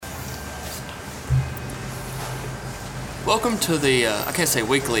Welcome to the, I can't say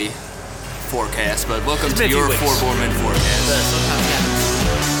weekly forecast, but welcome to your 4 Borman forecast. Sometimes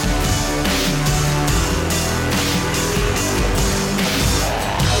happens.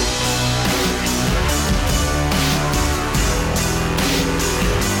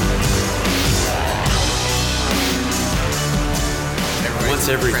 Once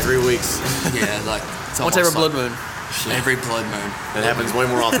every 3 weeks. Yeah, like it's Once every blood moon. Every blood moon. That happens way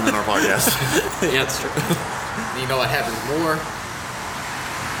more often than our podcast. Yeah, that's true. You know what happens more?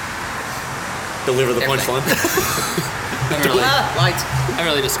 Deliver the punchline. Lights. I haven't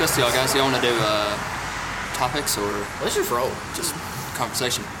really discussed y'all guys. Y'all want to do topics or Let's just roll. just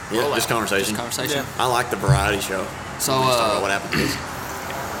conversation? Yeah, just conversation. Just conversation. I like the variety show. So Let's talk about what happened to this.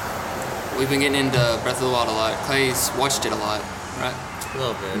 we've been getting into Breath of the Wild a lot. Clay's watched it a lot, right? A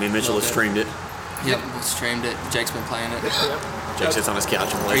little bit. Me and Mitchell have streamed it. Yep, we streamed it. Jake's been playing it. Jake sits on his couch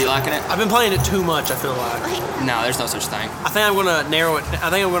and Are plays you it. liking it? I've been playing it too much, I feel like. No, there's no such thing. I think I'm gonna narrow it. I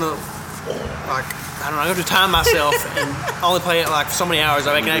think I'm gonna, like, I don't know, I have to time myself and only play it like for so many hours.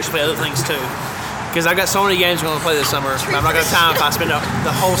 I can actually play other things too. Because I've got so many games I'm gonna play this summer. But I'm not gonna have time if I spend the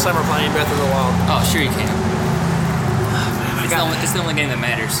whole summer playing Breath of the Wild. Oh, sure you can. It's the only game that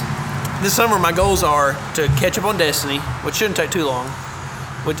matters. This summer, my goals are to catch up on Destiny, which shouldn't take too long.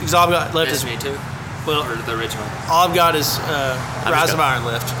 Because all I've got left Destiny 2? is, well, Or the original? all I've got is Rise of Iron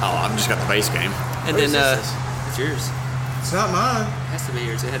left. Oh, I've just got the base game. And What then, is this? It's yours. It's not mine. It has to be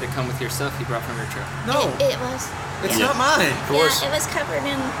yours. It had to come with your stuff you brought from your trip. No, It was. it's Yeah. not mine. course. Yeah, it was covered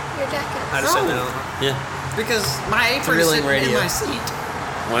in your jacket. I just said that. Yeah. Because my apron is Thrilling sitting in radio. my seat.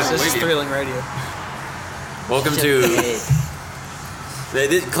 What This is is it? thrilling radio. Welcome to...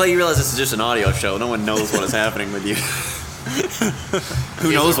 Clay, you realize this is just an audio show. No one knows what is happening with you.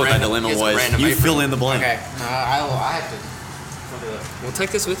 Who knows what that dilemma was? You fill in the blank. Okay. I have to. We'll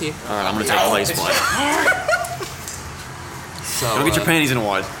take this with you. All right, I'm going to take Clay's spot. So, Don't get your panties in a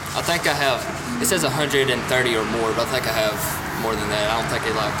wad. I think I have, it says 130 or more, but I think I have more than that. I don't think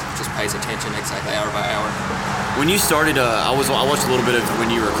it just pays attention exactly hour by hour. When you started, I watched a little bit of when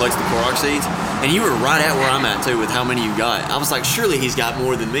you were collecting the Korok seeds, and you were right at where I'm at too with how many you got. I was like, surely he's got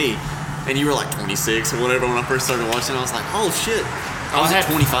more than me, and you were like 26 or whatever when I first started watching. I was like, oh shit, I was at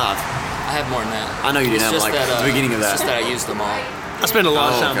 25. I have more than that. I know you didn't It's have just like that, the beginning of It's that. just that I used them all. I spend a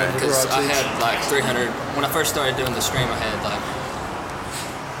lot of time okay. on Because Korok I seeds. had like 300, when I first started doing the stream, I had like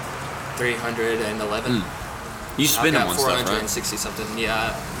 311. You spend them I've on got stuff, right? 460 something.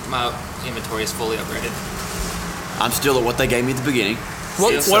 Yeah, my inventory is fully upgraded. I'm still at what they gave me at the beginning.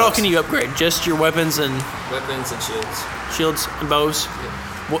 What Still all sucks. can you upgrade? Just your weapons and Weapons and shields and bows?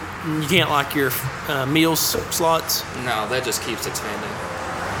 Yeah. What, you can't like your meals slots? No, that just keeps expanding.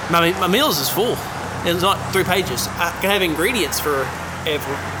 My meals is full. It's not 3 pages. I can have ingredients for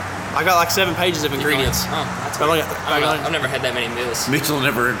ever. I got like 7 pages of ingredients. Oh, that's But I weird. got- I don't know. I got- I've never had that many meals. Mitchell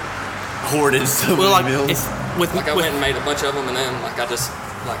never hoarded so Well, like many meals. with Like I went and made a bunch of them, and then like I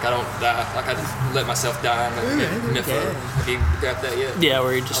don't die. Like I just let myself die. And get Miffa. Have you got that yet? yeah,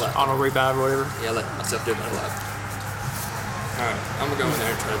 where you just I like auto revive or whatever. Yeah, I let myself do it in my life. All right, I'm gonna go in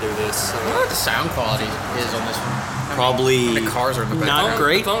there and try to do this. So, I wonder what the sound quality is on this one. Probably. The cars are in the Not background.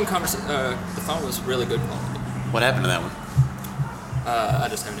 great. The phone was really good quality. What happened to that one? I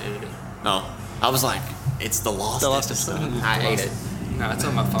just haven't edited it. No, I was like, it's the lost episode. I ate it. No, it's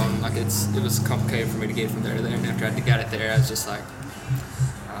on my phone. Like it was complicated for me to get from there to there. And after I got it there, I was just like,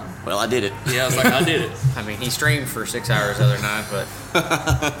 Well, I did it. yeah, I was like, I did it. I mean, he streamed for 6 hours the other night,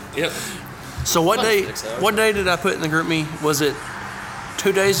 but Yep. So what About day? 6 hours. What day did I put in the group me? Was it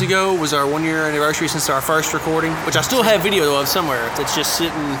 2 days ago? Was our 1 year anniversary since our first recording? Which I still have video of somewhere. It's just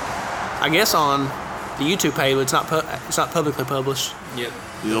sitting, I guess, on the YouTube page. But it's not publicly published. Yep.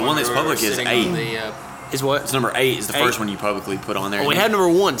 The one that's We're public is sitting 8. on the, Is what? It's number 8 is the 8. first one you publicly put on there. Oh, we have number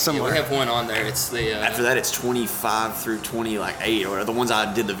 1 yeah, somewhere. we have one on there. It's the After that, it's 25 through 28 or the ones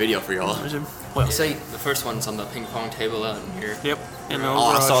I did the video for y'all. Well, yeah, see- the first one's on the ping pong table out in here. yep. In the Oh,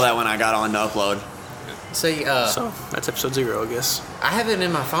 I garage. saw that when I got on to upload. see, So that's episode 0, I guess. I have it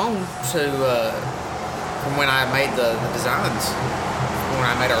in my phone to from when I made the designs, when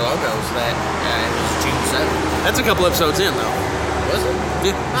I made our logos. That it was June 7th. That's a couple episodes in though. Was it?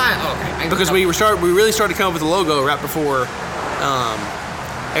 Yeah. Okay. Maybe Because a we couple. really started to come up with the logo right before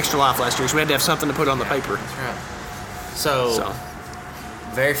Extra Life last year, so we had to have something to put on the paper. That's right. So, So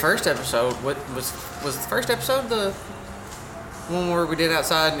very first episode. What was the first episode the one where we did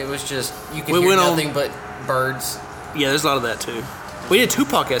outside and it was just you could We hear went on- nothing but birds. yeah, there's a lot of that too. We did 2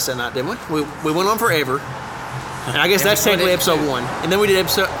 podcasts that night, didn't we? We went on forever, and I guess And that's we put technically it- episode 1. And then we did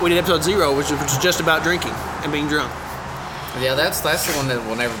episode 0, which was just about drinking and being drunk. Yeah, that's the one that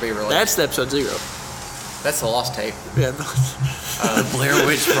will never be released. That's the episode 0. That's the lost tape. Yeah. The Blair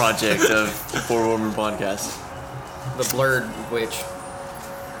Witch Project of Four Woman Podcast. The blurred witch.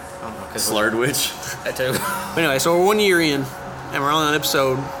 I don't know, 'cause Slurred Witch. that too. But anyway, so we're 1 year in, and we're on an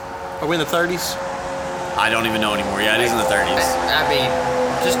episode. Are we in the 30s? I don't even know anymore. Yeah, it is in the 30s. I mean,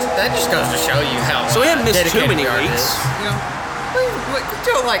 that just goes to show you how. So we haven't missed too dedicated many we are to weeks. this, you know, we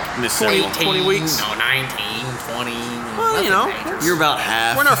do like Missed 20, several. 20 weeks. No, 19, 20. Well, you know, nothing major. You're about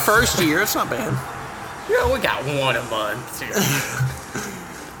half. We're in our first year. It's not bad. Yeah, we got one a month.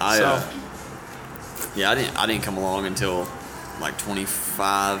 I didn't come along until like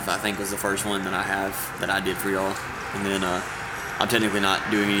 25. I think was the first one that I did for y'all, and then I'm technically not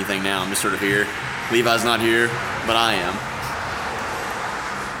doing anything now. I'm just sort of here. Levi's not here, but I am.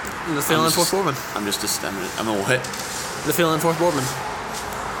 The fill-in I'm fourth just- boardman. I'm a what? The fill-in fourth boardman.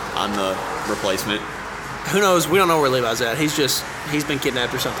 I'm the replacement. Who knows? We don't know where Levi's at. He's been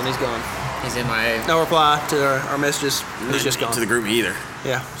kidnapped or something. He's gone. He's in my. No reply to our messages. He's just gone. To the group either,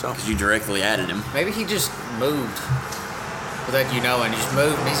 Yeah, so. because you directly added him. Maybe he just moved. Without you knowing, he just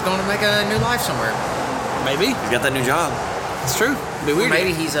moved and he's going to make a new life somewhere. Maybe. He's got that new job. It's true. It'd be weird.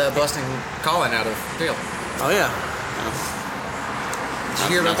 Maybe he's busting Colin out of jail. Oh, yeah. Did you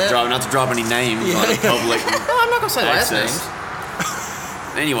hear about that? Not to drop any names Yeah, on yeah. public No, I'm not gonna say last access. names.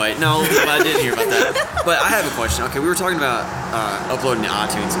 Anyway, no, but I did hear about that. But I have a question. Okay, we were talking about uploading to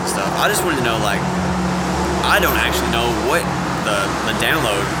iTunes and stuff. I just wanted to know, like, I don't actually know what the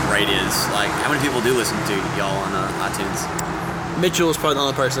download rate is. Like, how many people do listen to y'all on iTunes? Mitchell is probably the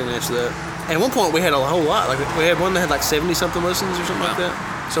only person that can answer that. And at one point, we had a whole lot. Like, we had one that had like 70-something listens or something like Wow.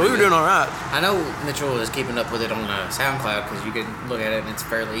 that. So we were doing all right. I know Mitchell is keeping up with it on SoundCloud because you can look at it and it's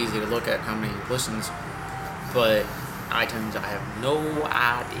fairly easy to look at how many listens. But iTunes, I have no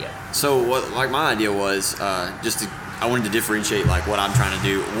idea. So, what? Like, my idea was I wanted to differentiate like what I'm trying to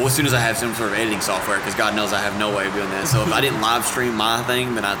do. Well, as soon as I have some sort of editing software, because God knows I have no way of doing that. So if I didn't live stream my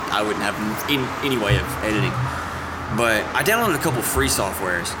thing, then I wouldn't have any way of editing. But I downloaded a couple free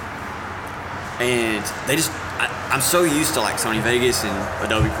softwares, and they just I'm so used to like Sony Vegas and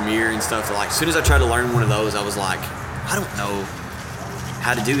Adobe Premiere and stuff that like as soon as I tried to learn one of those, I was like, I don't know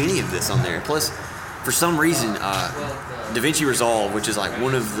how to do any of this on there. Plus, for some reason, DaVinci Resolve, which is like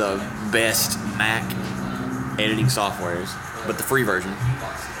one of the best Mac editing softwares, but the free version,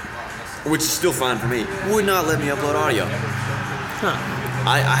 which is still fine for me, would not let me upload audio.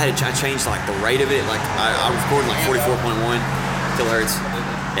 I changed like the rate of it. Like I recorded like 44.1 kilohertz.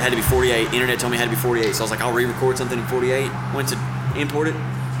 It had to be 48. Internet told me it had to be 48. So I was like, I'll re-record something in 48. Went to import it.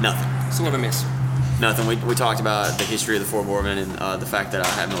 Nothing. It's never miss. Nothing. We talked about the history of the Four Boardman and the fact that I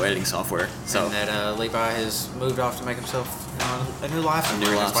have no editing software. So And that Levi has moved off to make himself a new life. A new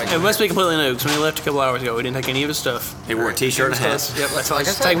life. That's why It must be completely new, because when he left a couple hours ago, we didn't take any of his stuff. he wore a t-shirt and a hat. Yep, that's all. Like I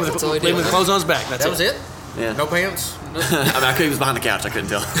Just said, take him with that's all he leave him did. with clothes on his back. That's That was it? Yeah. No pants? I mean, I could. He was behind the couch. I couldn't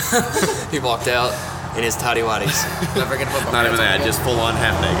tell. He walked out in his tidy whities, Never get to put my Not even pants on. that. Just full on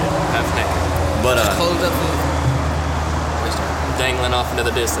half naked. half naked, But Clothed up from dangling off into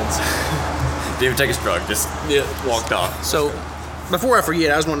the distance. didn't even take his drug. Just walked off. So, before I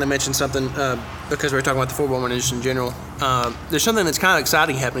forget, I was wanting to mention something because we were talking about the Four Boardman just in general. There's something that's kind of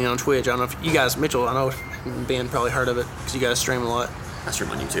exciting happening on Twitch. I don't know if you guys, Mitchell, I know Ben probably heard of it because you guys stream a lot. I stream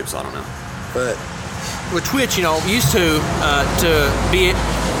on YouTube, so I don't know. But with Twitch, you know, used to be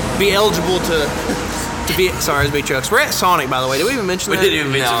eligible to be. Sorry, it's B-Chucks. We're at Sonic, by the way. Did we even mention We that? didn't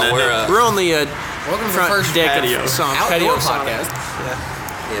even mention No, that. we're We're on the welcome to the front first deck patio. of Sonic. outdoor Patio Sonic. podcast. Yeah.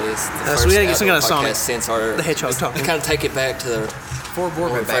 It is the So first we gotta get some kind of outdoor Sonic, podcast since our the hedgehog talking. Kind of take it back to the Four when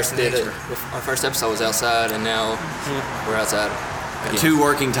boardmen we back first in did it. nature. Our first episode was outside, and now we're outside. again. 2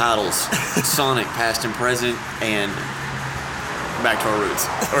 working titles: Sonic, past and present, and back to our roots,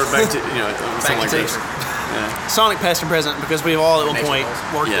 or back to something like to this. nature. Yeah. Sonic past and present because we've all at one Nature point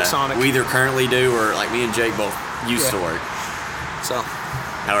balls. worked Yeah. at Sonic. We either currently do, or like me and Jake both used to Yeah. work. So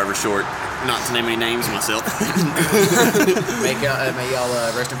However short. Not to name any names myself. May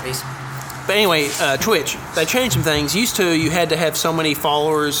y'all rest in peace. But anyway, Twitch, they changed some things. Used to, you had to have so many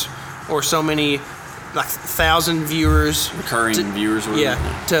followers or so many, like 1,000 viewers. Recurring viewers. Or Yeah,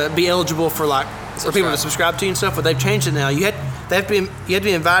 to be eligible for like for people to subscribe to you and stuff. But they've changed it now. You have to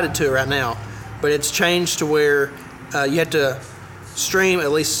be invited to it right now. But it's changed to where you have to stream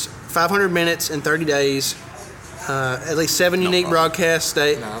at least 500 minutes in 30 days, at least 7 unique broadcast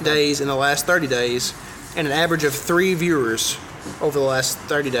days in the last 30 days, and an average of 3 viewers over the last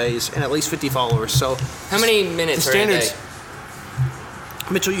 30 days, and at least 50 followers. So How many minutes the are in a standards. day?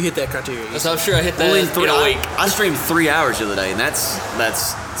 Mitchell, you hit that criteria. So I'm sure I hit that Only in a week. I streamed 3 hours the other day, and that's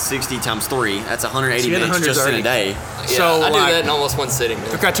 60 times 3. That's 180 So you're in the minutes just hundreds in a day. Yeah, So, I do like- that in almost one sitting.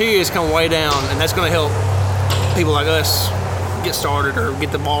 The criteria is coming way down, and that's going to help people like us get started or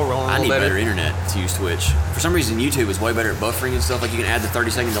get the ball rolling a I little need better. better internet to use Twitch. For some reason, YouTube is way better at buffering and stuff. Like you can add the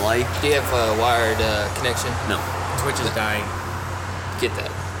 30-second delay. Do you have a wired connection? No, Twitch is dying. Get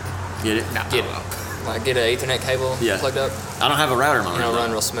that. get it? Get it. Like get an Ethernet cable Yeah. plugged up, I don't have a router in my and room. it'll though.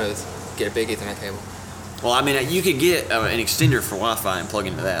 run real smooth. Get a big Ethernet cable. Well, I mean, you could get an extender for Wi-Fi and plug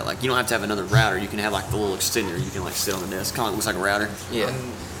into that. Like, you don't have to have another router. You can have like the little extender. You can like sit on the desk. Kind of looks like a router. Yeah.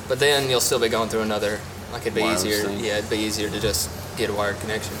 But then you'll still be going through another. Like it'd be Wireless easier. thing. Yeah, it'd be easier to just get a wired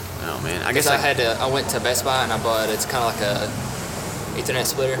connection. Oh man, I I guess guess I went to Best Buy and I bought. It's kind of like a Ethernet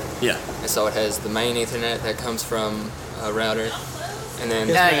splitter. Yeah. And so it has the main Ethernet that comes from a router, and then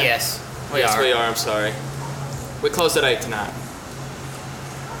Yes. We yes, are. we are. I'm sorry. We closed at 8 tonight.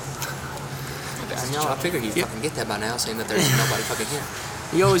 And y'all, I figured you'd fucking get that by now, seeing that there's nobody fucking here.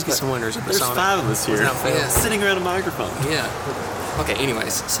 You always get some winners at the There's Sonic. 5 of us here. Without fail. Yeah. Sitting around a microphone. Yeah. Okay.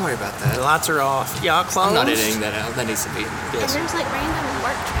 Anyways, sorry about that. The lights are off. Y'all closed. I'm not editing that out. That needs to be. And there's like random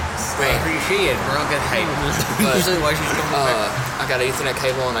work trips. Wait, who you see it? We're all good. Hey, usually why she's going I got an Ethernet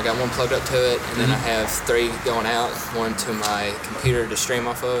cable and I got one plugged up to it, and then I have 3 going out, one to my computer to stream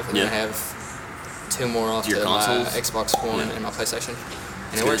off of, and then I Yeah. have 2 more off Your to consoles? my Xbox One Yeah. and my PlayStation.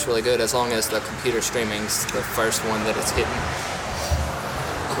 And it good. works really good as long as the computer streaming's the first one that it's hitting.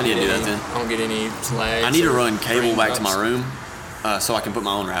 I need to do that then. I don't get any lag. I need to run cable back to my room so I can put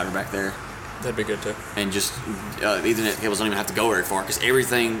my own router back there. That'd be good too. And just the Ethernet cables don't even have to go very far because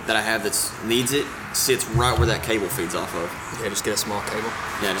everything that I have that needs it sits right where that cable feeds off of. Yeah, just get a small cable.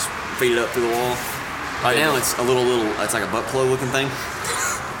 Yeah, just feed it up through the wall. Right now it's a little, it's like a butt plug looking thing.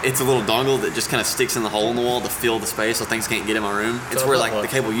 It's a little dongle that just kind of sticks in the hole in the wall to fill the space so things can't get in my room. It's So where butt like plug. the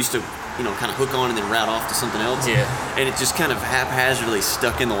cable used to, kind of hook on and then route off to something else. Yeah. And it just kind of haphazardly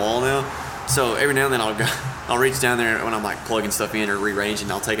stuck in the wall now. So every now and then I'll reach down there when I'm like plugging stuff in or rearranging,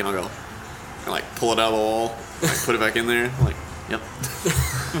 and I'll take it and I'll go and like pull it out of the wall, like put it back in there. I'm like, yep,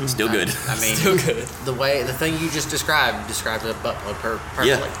 still good. I mean, Still good. the thing you just described a butt plug perfectly.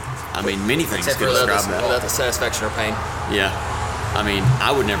 Yeah. I mean, many things Except could for describe those- that. Without the satisfaction or pain. Yeah. I mean,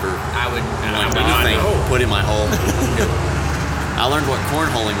 I would never I would. want anything put in my hole. I learned what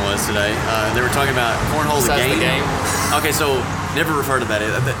cornholing was today. They were talking about cornhole the Besides game. the game. Okay, so never refer to that.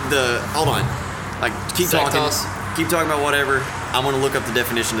 Hold on, like keep Sack talking. toss. Keep talking about whatever. I'm gonna look up the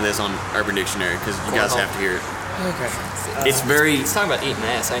definition of this on Urban Dictionary because you guys Cornhole. have to hear it. Okay. It's very It's talking about eating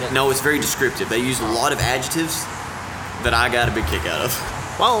ass, ain't it? no, it's very descriptive. They use a lot of adjectives that I got a big kick out of.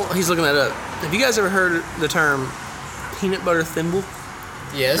 While he's looking that up, have you guys ever heard the term peanut butter thimble?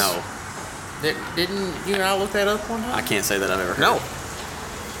 Yes. No, Didn't you and I look that up one time? I can't say that I've ever heard. No.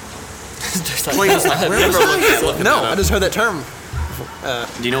 Just like, Please, I've where never was looked I? at it. No, I just heard that term.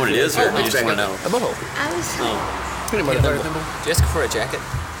 Do you know what it is, or do you just want to know? A butthole. I was Peanut butter thimble. Jessica for a jacket.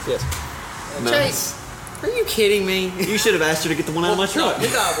 Yes. No. Chase, are you kidding me? You should have asked her to get the one out of my truck. We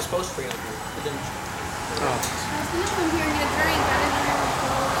thought it was supposed to be on here. It didn't. gonna come here and get a drink. I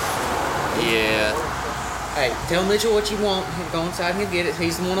didn't know. Yeah. Hey, tell Mitchell what you want. He'll go inside and he'll get it.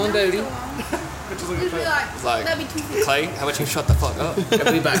 He's the one on duty. Usually Like, that'd be 250. Clay, how about you shut the fuck up?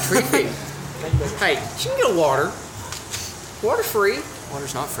 It'll be about 3 feet. Hey, she can get a water. Water free.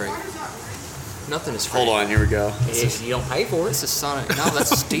 Water's not free. Nothing is free. Hold on, here we go. If you don't pay for it. This is Sonic. No,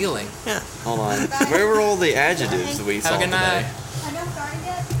 that's stealing. Hold on. Where were all the adjectives that we Have saw a good today? night. I don't started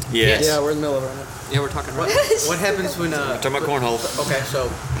yet. Yes. Yeah, we're in the middle of it right now. Yeah, we're talking about What happens when Talking about cornhole. Okay, so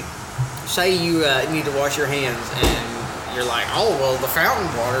say you need to wash your hands and you're like, oh well, the fountain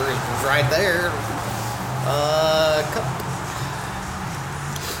water is right there. Cup.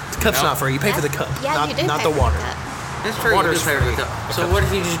 The cup's not free. You pay for the cup, Yeah, not, you did not pay the for water. that. That's true. Water's you do pay for the cup. So what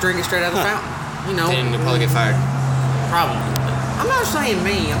if you just drink it straight out of the fountain? You know, then you'll probably get fired. probably. I'm not saying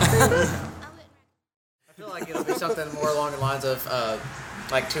me. I feel like it'll be something more along the lines of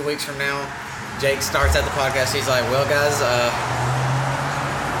like 2 weeks from now. Jake starts at the podcast. He's like, "Well, guys, I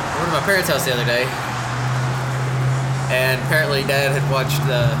went to my parents' house the other day, and apparently Dad had watched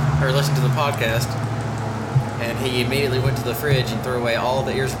or listened to the podcast, and he immediately went to the fridge and threw away all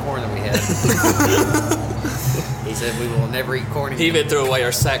the ears of corn that we had. He said we will never eat corn He again. even threw away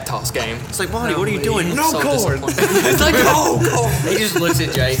our sack toss game. It's like, Bonnie, what are you doing? No corn. It's like, no corn. He just looks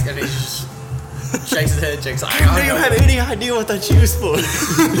at Jake and he just shakes his head. Jake's like, Do you have any idea what that's used for?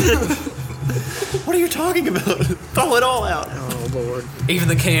 What are you talking about? Throw it all out. Oh Lord. even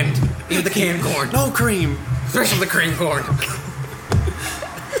the canned corn, No cream. especially the cream corn."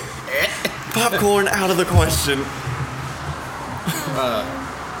 Popcorn out of the question.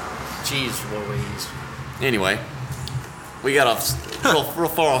 Jeez Louise. Anyway, we got off real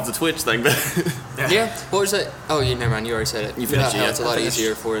far off the Twitch thing, but Yeah. What was that? Oh, never mind. You already said it. You finished it, How yeah. it's a lot I finished.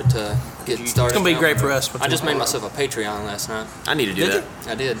 easier for it to get started. It's gonna be now. great for us. I just made myself a Patreon last night. I need to do Did that.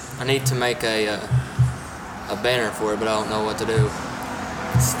 I did. I need to make a banner for it, but I don't know what to do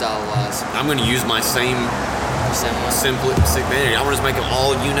style-wise. I'm going to use my same Similar. simplistic banner. I want to just make them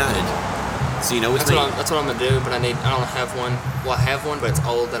all united. So you know it's me. That's what I'm gonna do, but I don't have one. Well, I have one, but it's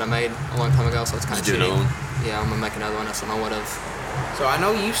old that I made a long time ago, so it's kind of Just do shitty. another one. Yeah, I'm gonna make another one. I don't know what of. So I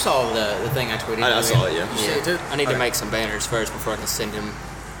know you saw the thing I tweeted. I saw it, yeah. You see it too? I need to Okay. make some banners first before I can send him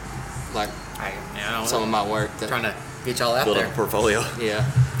like I don't some know. of my work. That, Trying to get y'all out Build there. up a portfolio. yeah.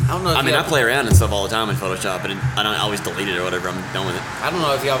 I don't know. If I mean, I y'all- play around and stuff all the time in Photoshop, but I don't always delete it or whatever. I'm done with it. I don't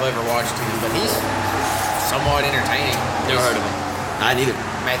know if y'all have ever watched him, but he's somewhat entertaining. Never heard of him. I need it.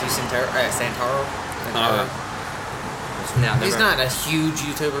 Matthew Santoro. No, He's not a huge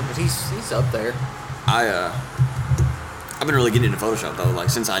YouTuber, but he's up there. I've been really getting into Photoshop though. Like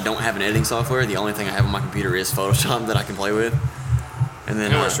since I don't have an editing software, the only thing I have on my computer is Photoshop that I can play with. And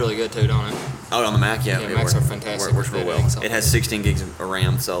then It works really good too, don't it? on the Mac, yeah, Yeah, it Macs works, are fantastic Works with real well. editing software. It has 16 gigs of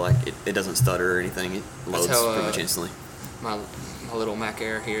RAM, so like it doesn't stutter or anything. It loads how, pretty much instantly. My little Mac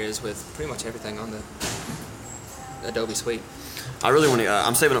Air here is with pretty much everything on the Adobe Suite. I really want to.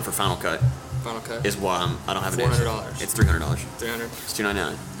 I'm saving up for Final Cut. Final Cut. Is why I don't have an $400. It's $300. 300. It's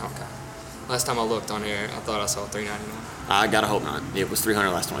 $299. Okay. Last time I looked on here, I thought I saw $399. I gotta hope not. It was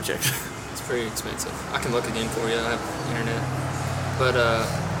 $300 last time I checked. It's pretty expensive. I can look again for you. I have internet. But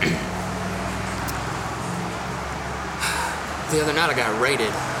the other night I got rated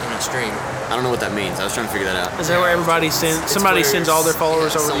in a stream. I don't know what that means. I was trying to figure that out. Is that where everybody sends? It's Somebody where sends all their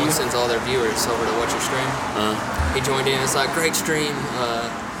followers over to someone you. sends all their viewers over to watch your stream. He joined in. It's like, great stream.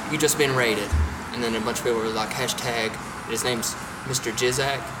 You just been rated. And then a bunch of people were like, hashtag. His name's Mr.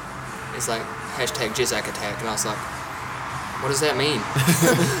 Jizak. It's like hashtag Jizak attack. And I was like, what does that mean?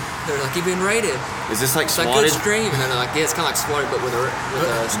 They're like, you've been rated. Is this like It's like good swatted? stream. And then they're like, yeah, it's kind of like swatted, but with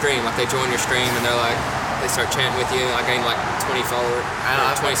a stream. Like they join your stream and they're like, they start chanting with you. I gained like 20 followers,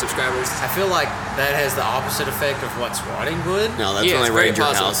 I- 20 subscribers. I feel like that has the opposite effect of what swatting would. No, that's Yeah, when it's they very raid your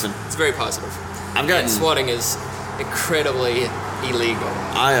positive. house. And It's very positive. I've gotten. And swatting is incredibly illegal.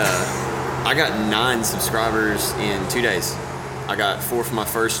 I got 9 subscribers in 2 days. I got 4 from my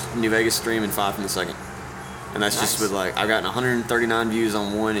first New Vegas stream and 5 from the second. And that's just Nice. with like I've gotten 139 views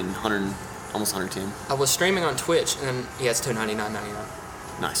on one and almost 110. I was streaming on Twitch, and then yeah, it's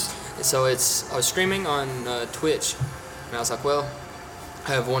 $299.99. Nice. So I was streaming on Twitch, and I was like, well, I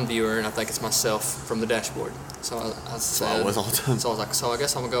have one viewer, and I think it's myself from the dashboard. So I said, I was all the time. So I was like, so I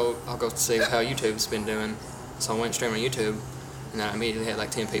guess I'll go see how YouTube's been doing. So I went and streamed on YouTube, and then I immediately had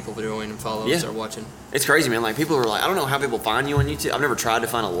like 10 people join and follow and Yeah. start watching. It's crazy, man. Like people are like, I don't know how people find you on YouTube. I've never tried to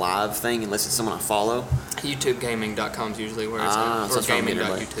find a live thing unless it's someone I follow. YouTubegaming.com is usually where it's Ah, at, so or that's where I'm getting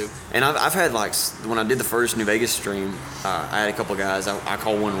gaming.youtube. And I've had like when I did the first New Vegas stream, I had a couple guys. I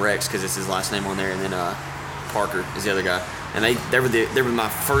call one Rex because it's his last name on there, and then Parker is the other guy. And they were my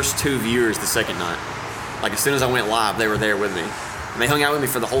first 2 viewers the second night. Like as soon as I went live, they were there with me, and they hung out with me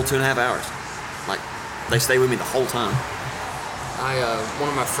for the whole 2.5 hours. Like they stayed with me the whole time. One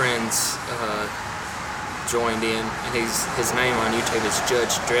of my friends joined in, and his name on YouTube is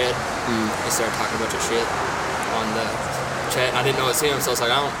Judge Dredd. He started talking a bunch of shit on the chat, and I didn't know it's him, so I was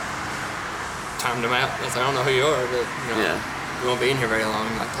like, I don't timed him out. I was like, I don't know who you are, but Yeah. you won't be in here very long,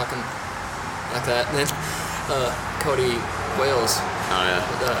 like talking like that. And then Cody Wales Oh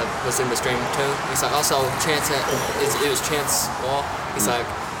yeah. was in the stream too. He's like, also Chance, it was Chance Wall. He's like,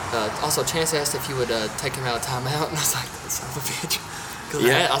 also Chance asked if you would take him out of timeout, and I was like, that son of a bitch. 'Cause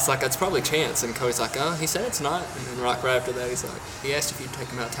Yeah. I was like, that's probably Chance, and Cody's like, oh, he said it's not. And then right after that, he's like, he asked if you'd take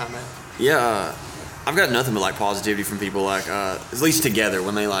him out of timeout. Yeah, I've got nothing but like positivity from people. Like at least together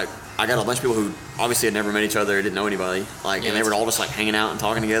when they like, I got a bunch of people who obviously had never met each other, didn't know anybody. Like, Yeah, and they were it's- all just like hanging out and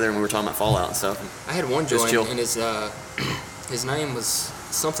talking together, and we were talking about Fallout and stuff. I had one Just join, chill. and his name was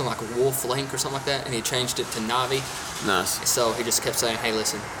something like Wolf Link or something like that, and he changed it to Navi. Nice, So he just kept saying, hey,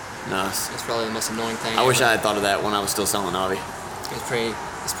 listen, nice. it's probably the most annoying thing I wish ever. I had thought of that when I was still selling Navi.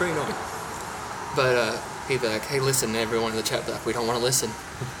 It's pretty annoying. But he'd be like, hey, listen, everyone in the chat, like, we don't want to listen.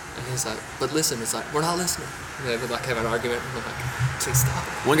 And he's like, but listen. It's like, we're not listening. And they would like have an argument, and I'm like, please stop.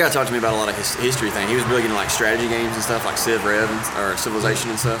 One guy talked to me about a lot of history thing. He was really getting like strategy games and stuff, like Civ Rev or Civilization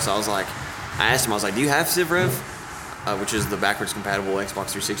and stuff. So I was like, I asked him, I was like, do you have Civ Rev? Which is the backwards compatible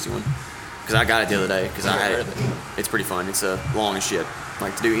Xbox 360 one. Because I got it the other day because I had Never it. heard of it. It's pretty fun. It's long as shit.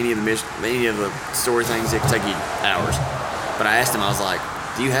 Like to do any of the story things, it could take you hours. But I asked him, I was like,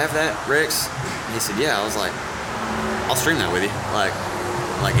 do you have that, Rex? And he said, yeah. I was like, I'll stream that with you.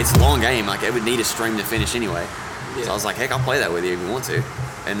 Like it's a long game. Like it would need a stream to finish anyway. Yeah. So I was like, heck, I'll play that with you if you want to.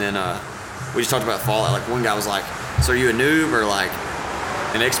 And then we just talked about Fallout. Like one guy was like, so are you a noob or like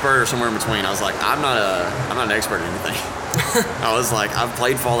an expert or somewhere in between? I was like, I'm not an expert in anything. I was like, I've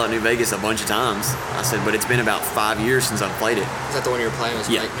played Fallout New Vegas a bunch of times. I said, but it's been about 5 years since I've played it. Is that the one you were playing? Was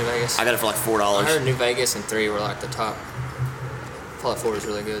Yeah. like New Vegas? I got it for like $4. I heard New Vegas and 3 were like the top. Fallout 4 is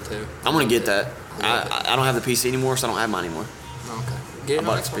really good too. I'm gonna get that. I love I don't have the PC anymore, so I don't have mine anymore. Okay. Get I it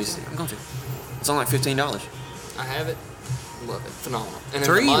bought on it for Xbox. PC. I'm going to. It's only like $15. I have it. Love it. Phenomenal. And then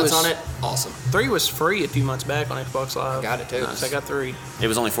 3 the mods was- on it, awesome. 3 was free a few months back on Xbox Live. Got it too. Nice. So I got 3. It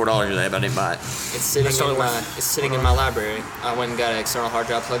was only $4 today, but I didn't buy it. It's sitting started in my library. I went and got an external hard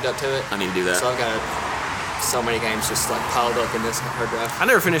drive plugged up to it. I need to do that. So I've got so many games just like piled up in this hard drive. I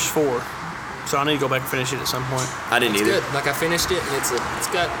never finished 4, so I need to go back and finish it at some point. I didn't It's either. good. Like I finished it and it's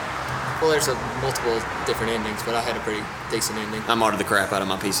got there's multiple different endings, but I had a pretty decent ending. I modded the crap out of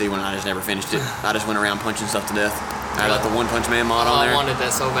my PC when I just never finished it. I just went around punching stuff to death. I had like the One Punch Man mod on I there. wanted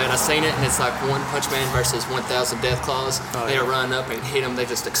that so bad. I seen it and it's like One Punch Man versus 1,000 Death Claws. Oh, They yeah. run up and hit them. They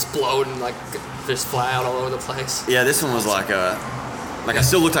just explode and like just fly out all over the place. Yeah, this one was like I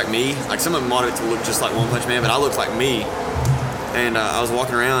still looked like me. Like some of them modded it to look just like One Punch Man, but I looked like me. And I was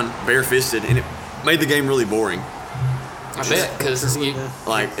walking around bare-fisted, and it made the game really boring. I bet because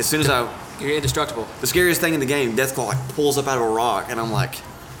Like as soon as you're indestructible. the scariest thing in the game, Deathclaw like pulls up out of a rock, and I'm like,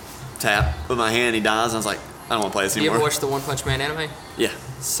 tap with my hand, he dies, and I was like, I don't want to play this You anymore. ever watched the One Punch Man anime? Yeah,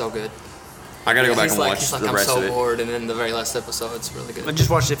 It's so good. I gotta go back he's and like, watch he's like, the I'm rest so of it. bored, and then the very last episode, it's really good. I just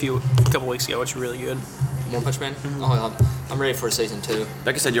watched it a couple weeks ago. It's really good. One Punch Man? Mm-hmm. Oh, I'm ready for season 2.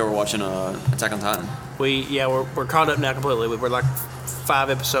 Becca said you were watching Attack on Titan. We're caught up now completely. We're like 5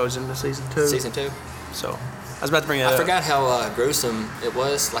 episodes into season 2. Season 2? So I was about to bring that I up. forgot how gruesome it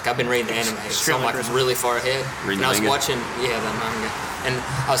was. Like, I've been reading the anime, so I'm extremely like gruesome. really far ahead. Reading and I was the manga? watching, the manga. And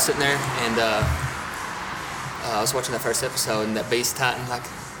I was sitting there, and I was watching that first episode, and that Beast Titan, like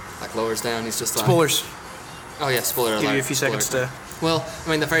lowers down. He's just like... Spoilers. Oh, yeah, spoiler alert. Give you a few seconds Spoiler. to. Well, I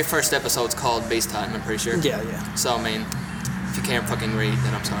mean, the very first episode's called Beast Titan, I'm pretty sure. Yeah, yeah. So, I mean, if you can't fucking read,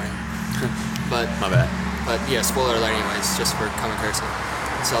 then I'm sorry. But My bad. yeah, spoiler alert anyways, just for common courtesy.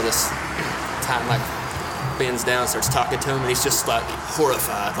 So this Titan like bends down, starts talking to him, and he's just like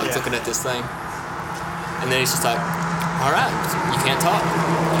horrified, like Yeah. looking at this thing. And then he's just like, all right, you can't talk.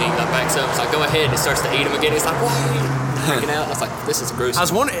 And he like backs up, he's like, go ahead, and he starts to eat him again. He's like, why are you freaking out? I was like, this is gruesome. I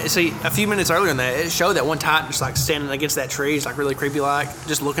was wondering. See, a few minutes earlier in that, it showed that one Titan just like standing against that tree, just like really creepy, like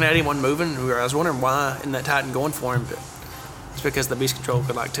just looking at him, wasn't moving. I was wondering why isn't that Titan going for him, but it's because the Beast Control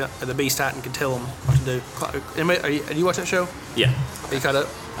could like the Beast Titan could tell him what to do. Anybody, do you watch that show? Yeah. Are you caught up?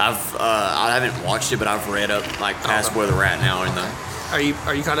 I haven't watched it, but I've read up like past where they're at now in the.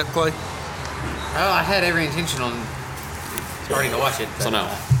 Are you caught up, Clay? Oh, I had every intention on starting to watch it. So no.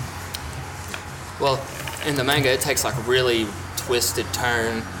 Well, in the manga, it takes like a really twisted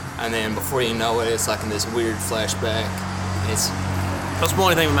turn, and then before you know it, it's like in this weird flashback. It's Don't spoil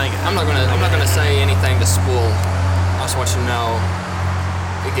anything with manga. I'm not gonna say anything to spoil. I just want you to know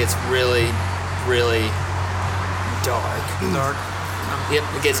it gets really, really dark. Dark. Yep,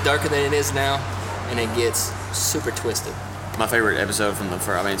 it gets darker than it is now, and it gets super twisted. My favorite episode from the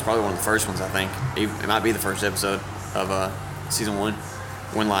first, I mean, it's probably one of the first ones, I think. It might be the first episode of season 1.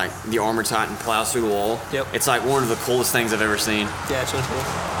 When, like, the armor titan plows through the wall. Yep. It's, like, one of the coolest things I've ever seen. Yeah, it's really cool.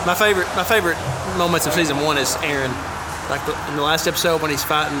 My favorite moments of season 1 is Aaron, like in the last episode when he's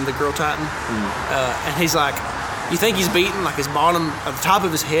fighting the girl Titan, and he's like, you think he's beaten, like his bottom, at the top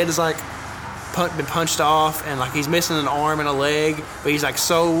of his head is like been punched off, and like he's missing an arm and a leg, but he's like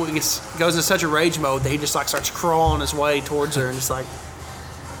goes into such a rage mode that he just like starts crawling his way towards her and just like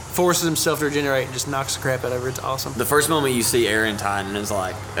forces himself to regenerate and just knocks the crap out of her. It's awesome. The first moment you see Aaron Titan is,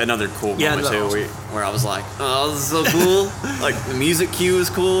 like, another cool Yeah, moment, too, awesome. where I was like, oh, this is so cool. Like, the music cue is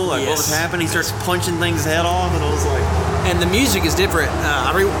cool. Like, what was Yes. happening? He starts punching things head off, and I was like... And the music is different.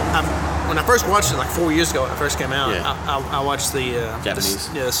 When I first watched it like 4 years ago when it first came out, Yeah. I watched the Japanese.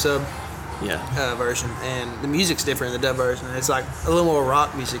 the sub Yeah. version, and the music's different in the dub version. It's like a little more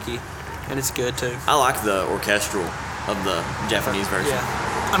rock music-y, and it's good too. I like the orchestral of the Japanese version.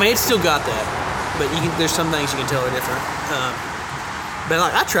 Yeah, I mean it's still got that, but there's some things you can tell are different. But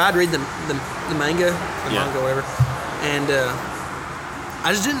like I tried reading the manga, or whatever, and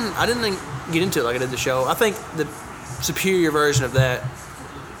I didn't get into it like I did the show. I think the superior version of that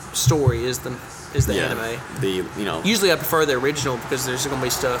story is the anime. Usually I prefer the original because there's going to be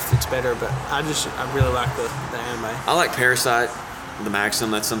stuff that's better, but I really like the anime. I like Parasite, the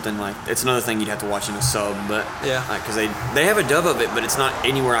Maxim. That's something like, it's another thing you'd have to watch in a sub, but Yeah. because they have a dub of it, but it's not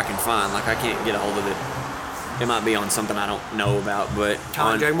anywhere I can find. Like I can't get a hold of it It might be on something I don't know about, but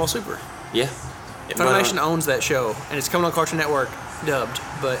Kind of Dragon Ball Super. yeah. Funimation owns that show, and it's coming on Cartoon Network dubbed,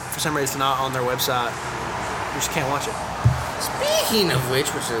 but for some reason it's not on their website. You just can't watch it. Speaking of which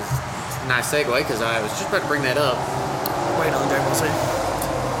is a nice segue, because I was just about to bring that up. Waiting on Dragon Ball Z.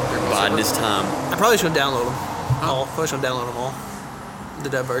 Biding his time. I probably should download them all. Probably should download them all. The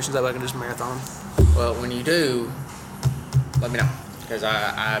dub versions, that way I can just marathon them. Well, when you do, let me know, because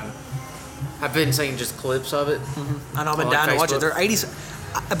I've been seeing just clips of it. I know I've been On dying to watch it. Facebook. There are 80.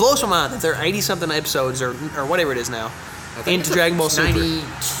 It blows my mind that there are 80-something episodes or whatever it is now into Dragon Ball Super.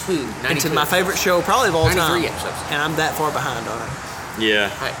 92. Into my favorite show probably of all 93 time. episodes. And I'm that far behind on it. Yeah.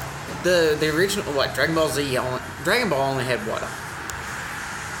 Hey, the original, Dragon Ball Z, Dragon Ball only had what, a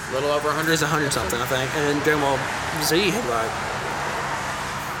little over 100? There's 100-something, I think. And then Dragon Ball Z had like,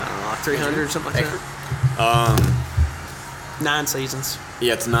 I don't know, like 300 or something like that. 9 seasons.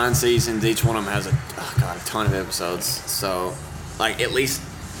 Yeah, it's 9 seasons. Each one of them has a ton of episodes. So, like,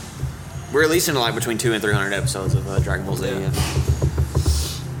 we're at least in like between 200 and 300 episodes of Dragon Ball Z. Yeah. Yeah.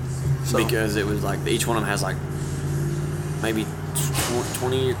 So, Because it was like each one of them has like maybe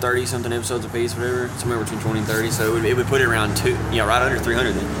 20 or 30 something episodes apiece, whatever. Somewhere between 20 and 30. So it would put it around right under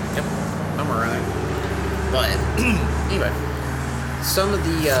 300 then. Yep, somewhere around there. But anyway, some of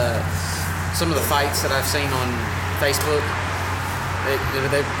the fights that I've seen on Facebook,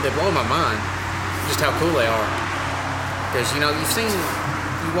 they blow my mind. Just how cool they are. Because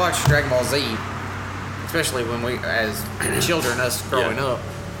you watch Dragon Ball Z, especially when we, as children, us growing up.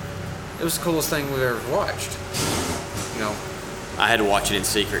 It was the coolest thing we've ever watched. I had to watch it in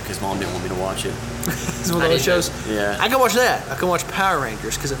secret because Mom didn't want me to watch it. it's one of those shows. Yeah. I can watch that. I can watch Power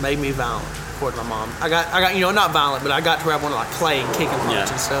Rangers because it made me violent, according to my mom. I got not violent, but I got to where I want to like play and kick and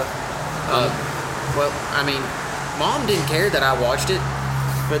punch and stuff. Well, I mean, Mom didn't care that I watched it,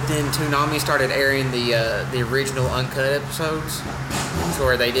 but then Toonami started airing the original uncut episodes,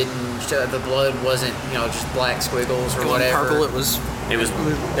 where they didn't the blood wasn't just black squiggles or whatever. Purple, it was There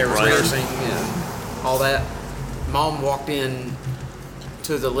was cursing and all that. Mom walked in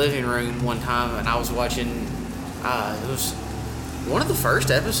to the living room one time, and I was watching. It was one of the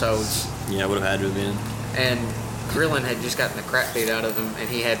first episodes. Yeah, it would have had to have been. And Krillin had just gotten the crap beat out of him, and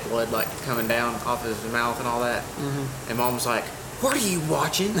he had blood like coming down off his mouth and all that. And Mom was like, "What are you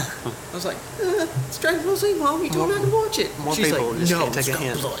watching?" I was like, "It's Dragon Ball Z, Mom. You told me I could watch it." More She's people like, just "No, can't take it's a got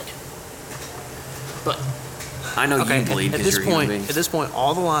hint." blood." But I know you bleed at because this you're a human point, being. at this point,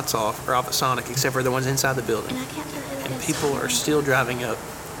 all the lights are off at Sonic except for the ones inside the building, And I can't tell who it and is. people are still driving up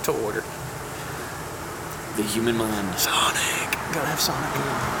to order. The human mind. Sonic, gotta have Sonic.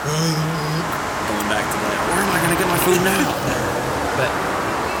 Going back to that. Where am I going to get my food now? but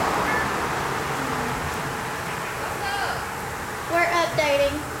We're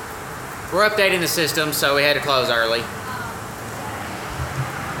updating. we're updating the system, so we had to close early.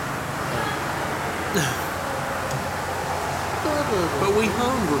 But we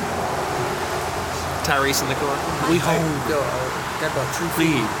hungry. Tyrese in the car. We hungry. Got about true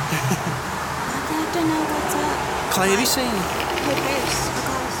Feed. I have to know what's up. Clay, have you seen Who cares? A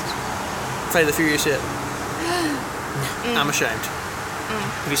ghost. Fate of the Furious yet? I'm ashamed.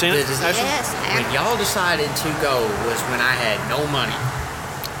 Have you seen it? Ashley? Yes, I When y'all decided to go was when I had no money.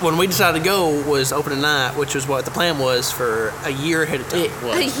 When we decided to go was opening night, which was what the plan was for a year ahead of time. It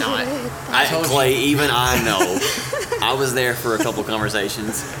was not. Clay, even I know. I was there for a couple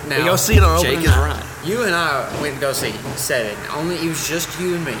conversations. Now, We go see it on Jake opening is night. right. you and I went to go see Seven. It was just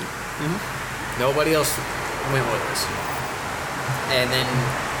you and me. Nobody else went with us. And then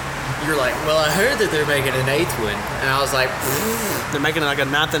you're like, "Well, I heard that they're making an 8th one," and I was like, They're making like a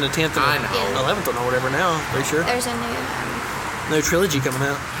 9th and a 10th and I a know. 11th one or whatever now. Pretty sure. There's a No trilogy coming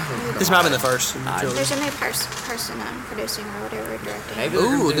out. This might have been the first. trilogy. there's a new person producing or whatever directing. Maybe they're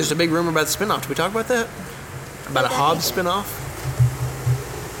gonna Ooh, do- there's a big rumor about the spinoff. Did we talk about that? About a What that Hobbs is? spinoff?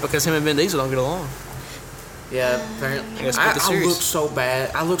 Because him and Vin Diesel don't get along. Yeah, apparently. I guess I with the series. looked so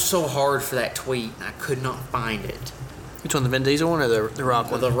bad. I looked so hard for that tweet, and I could not find it. Which one, the Vin Diesel one or the Rock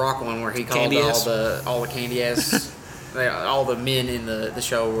Well, one? the Rock one where he called Candy ass? all the candy ass, all the men in the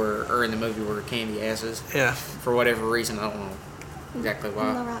show or in the movie were candy asses Yeah. for whatever reason. I don't know exactly And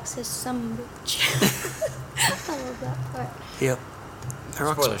why. The Rock says some bitch. I love that part. Yep. The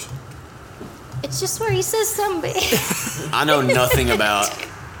Rock's- Spoilers. It's just where he says some bitch. I know nothing about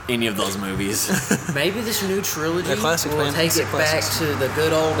any of those movies. Maybe this new trilogy They're classics, will man. take They're it back classics. to the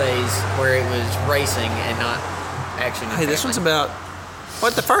good old days where it was racing and not action. And Hey, this one's family. about.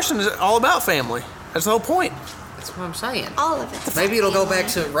 What, the first one is all about family. That's the whole point. That's what I'm saying. All of it. Maybe it'll go back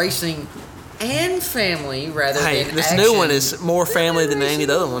to racing and family rather Hey, than this action. new one is more family than any of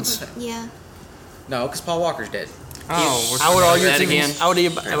the other ones. Yeah. No, because Paul Walker's dead. Oh, I would argue that it's again. I would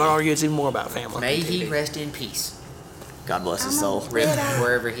argue it's even more about family. May he rest in peace, God bless his I'm soul. a widow.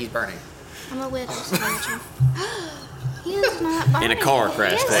 wherever he's burning. I'm a widow, so he is not burning. In a car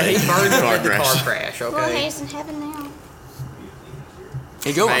crash, Yes. Clay. He burned Car in the crash. car crash, Well, okay? he's in heaven now.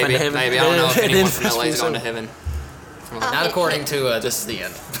 He go up Maybe, into heaven. maybe. I don't know if And anyone then from LA is so- going to heaven. Not according to this is the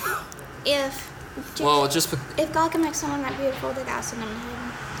end. If Well, just if God can make someone that beautiful, then I'll send him to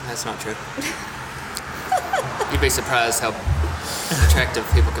heaven. that's not true. You'd be surprised how attractive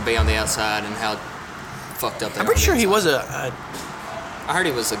people could be on the outside and how fucked up they are. I'm pretty on sure the he was inside. a. I heard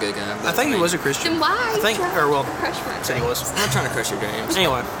he was a good guy. I think he was a Christian. Then why? I think, or well, Crush my said he was. I'm not trying to crush your dreams.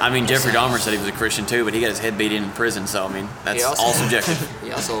 Anyway, I mean, Jeffrey Dahmer said he was a Christian too, but he got his head beat in prison. So I mean, that's He also- all subjective.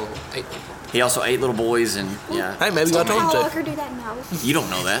 He also ate He also ate little boys, and yeah, hey, maybe God told him Paul to. Walker do that? No. you don't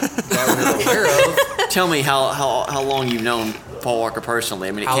know that. That we're aware of. Tell me how long you've known Paul Walker personally.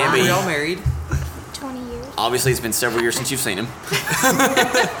 I mean, it How can't long are be. y'all married? 20 years. Obviously, it's been several years since you've seen him.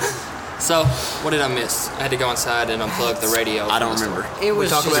 So, what did I miss? I had to go inside and unplug the radio. I don't from the remember. store. It We was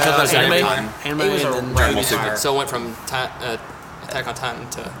talk just about about anime, time. anime, It was and a then Dragon Ball Super. Super. So it went from Attack on Titan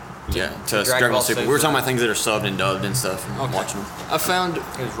to. Yeah, to Dragon Dragon Ball Ball Super. We were talking about things that are subbed and dubbed and stuff, and Okay. watching them. I found. It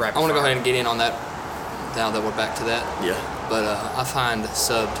was rapid I want to go fire. ahead and get in on that. Now that we're back to that. Yeah. But I find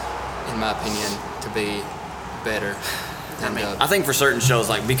subbed, in my opinion, to be better than dubbed. I think for certain shows,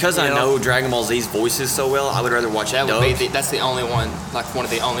 like because I Yeah. know Dragon Ball Z's voices so well, I would rather watch That it would be dubbed that's the only one, like one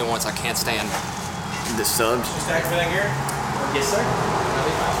of the only ones I can't stand. than subbed. Yes, sir.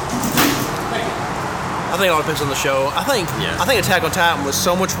 I think it all depends on the show. I think Attack on Titan was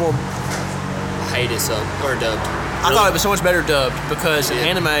so much more. I hate it subbed or dubbed. I thought it was so much better dubbed because in Yeah.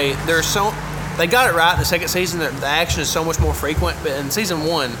 anime there's so they got it right in the second season. The action is so much more frequent, but in season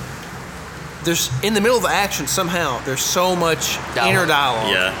one, there's in the middle of the action somehow there's so much inner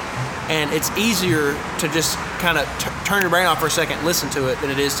dialogue. Yeah. And it's easier to just kind of turn your brain off for a second and listen to it than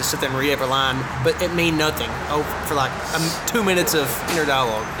it is to sit there and read every line, but it mean nothing for like 2 minutes of inner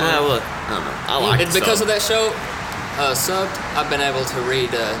dialogue. Well, I don't know. I like it Because subbed. of that show, subbed, I've been able to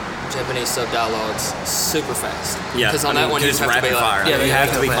read Japanese sub dialogues super fast. Yeah, Because on that one, you just just have to rapid be fire. like, Yeah, Yeah, they you have have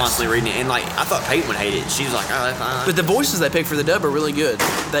to to be fast. constantly reading it. And like, I thought Peyton would hate it. She was like, oh, that's fine. But the voices they pick for the dub are really good.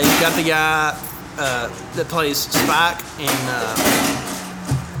 They got the guy that plays Spike in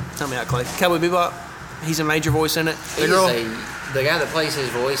tell me how Clay Cowboy Bebop. He's a major voice in it. The girl, The guy that plays his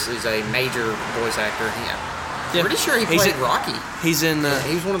voice is a major voice actor. yeah, Pretty sure he he's played in- Rocky. He's in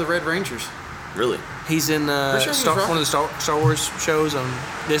He was one of the Red Rangers. really? he's in Pretty sure he was one of the Star Wars shows on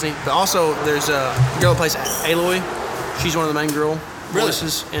Disney. But also there's a girl that plays Aloy. She's one of the main girl Really?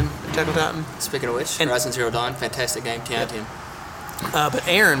 voices in Attack on Titan. Speaking of which, And- Horizon Zero Dawn, fantastic game, 10 out of 10. But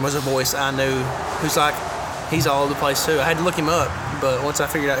Aaron was a voice I knew who's like, he's all over the place too. I had to look him up, but once I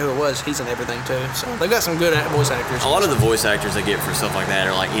figured out who it was, he's in everything too. So they've got some good voice actors. A lot of the voice actors they get for stuff like that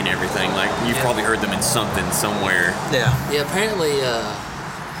are like in everything. Like you've probably heard them in something somewhere. Yeah. Yeah, apparently,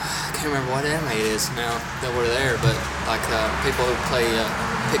 I can't remember what anime it is now that we're there, but like people who play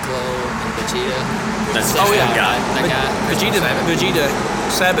Piccolo and Vegeta. That's Oh, yeah. that guy. That guy.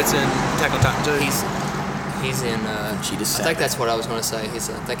 Vegeta Sabbath's in Attack on Titan too. He's in. Vegeta I Sabbath. think that's what I was going to say. I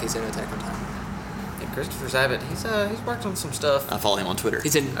think he's in Attack on Titan. Yeah, Christopher Sabat. He's worked on some stuff. I follow him on Twitter.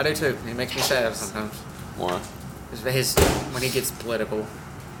 He's in. I do too. He makes me sad sometimes. Why? His when he gets political,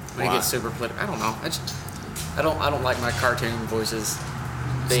 when Why? he gets super political. I don't know. I don't like my cartoon voices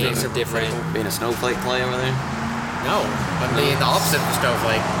Being super different. political. Being a snowflake play over there? No, I'm being the opposite of the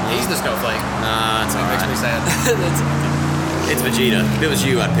snowflake. He's the snowflake. Nah, it's It makes me alright. sad. It's Vegeta. If it was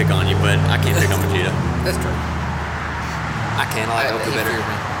you, I'd pick on you, but I can't pick on Vegeta. That's true. I can't. I like Goku he better. feared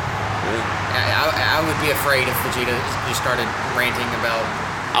me. Really? I would be afraid if Vegeta just started ranting about.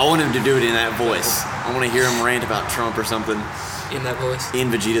 I want him to do it in that voice. I want to hear him rant about Trump or something In that voice.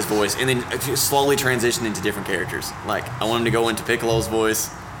 in Vegeta's voice, and then slowly transition into different characters. Like I want him to go into Piccolo's voice,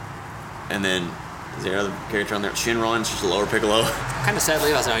 and then is there another character on there? Shinron's just a lower Piccolo. Kind of sad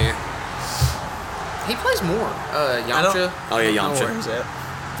Levi's not here. He plays more. Yamcha. Oh yeah, I don't know where Yamcha. he's at.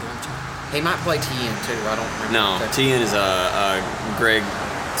 He might play Tien too. I don't remember. No, exactly. Tien is Greg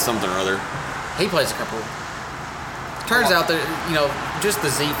something or other. He plays a couple. Turns out that just the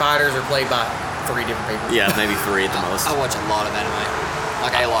Z fighters are played by 3 different people. Yeah, maybe 3 at the most. I watch a lot of anime.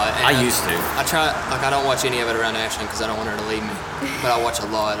 Like a lot. And I used to. I try. Like I don't watch any of it around Ashton because I don't want her to leave me. But I watch a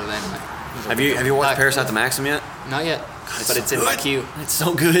lot of anime. Have you watched Like- Parasite the Maxim yet? Not yet, but it's in my queue. It's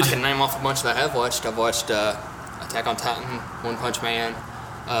so good. I can name off a bunch that I have watched. I've watched Attack on Titan, One Punch Man,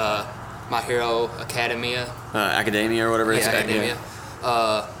 My Hero Academia. Academia or whatever it's Yeah, called. Academia.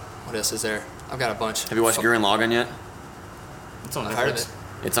 What else is there? I've got a bunch. Have you watched Gurren Lagann yet? It's on I've heard of Netflix.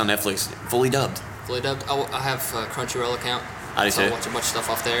 it. It's on Netflix, fully dubbed. fully dubbed. I have a Crunchyroll account. I do so I too. watch a bunch of stuff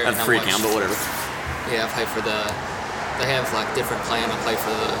off there. I have a free account, but whatever. Yeah, I pay for the. They have like different plan. I pay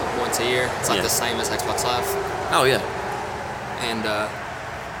for the once a year. It's like Yeah. the same as Xbox Live, Oh yeah. and I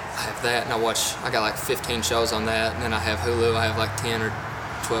have that, and I got like 15 shows on that, and then I have Hulu. I have like 10 or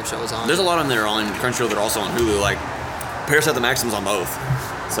 12 shows on. There's a lot of them that are on Crunchyroll that are also on Hulu. Like Parasite the Maximum's on both.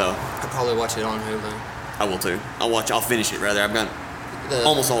 So I'll probably watch it on Hulu. I will too. I'll finish it rather. I've got The,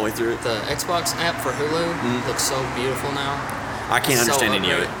 almost all the way through it. The Xbox app for Hulu looks so beautiful now. I can't It's so understand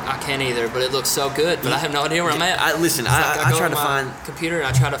any of it. upgraded. I can't either, but it looks so good. But I have no idea where I'm at. I listen. It's like I go try on to my find. computer and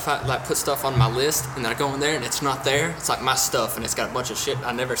I try to find, like put stuff on my list, and then I go in there and it's not there. It's like my stuff, and it's got a bunch of shit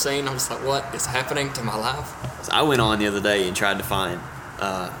I never seen. I'm just like, what is happening to my life? I went on the other day and tried to find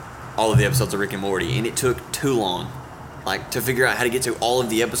all of the episodes of Rick and Morty, and it took too long. Like to figure out how to get to all of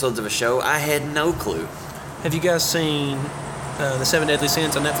the episodes of a show, I had no clue. Have you guys seen the 7 Deadly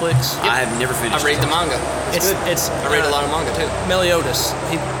Sins on Netflix? I have never finished. I read the manga. It's I read a lot of manga too. Meliodas.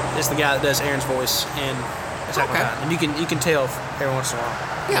 He is the guy that does Aaron's voice in Attack on Okay. Titan, and you can tell every once in a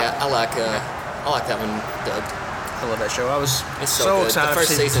while. Yeah, I like that one dubbed. I love that show. I was It's so, good. excited. The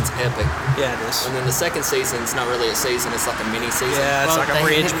first for season. season's epic, Yeah, it is. and then the second season's not really a season. It's like a mini season. Yeah, it's Well, like a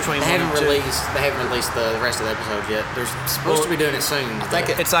bridge between They one haven't and two. released. They haven't released the rest of the episodes yet. They're supposed to be doing it soon. I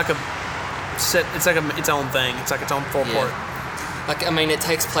think It's like its own thing. It's like its own full Yeah. part. Like, I mean, it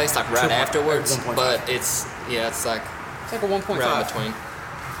takes place like right 2.5, afterwards, 1.5. but it's like It's like a 1.5. right in between.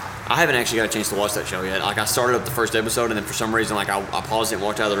 I haven't actually got a chance to watch that show yet. Like I started up the first episode, and then for some reason, like I paused it, and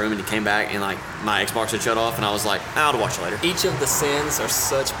walked out of the room, and it came back, and like my Xbox had shut off, and I was like, I'll watch it later. Each of the sins are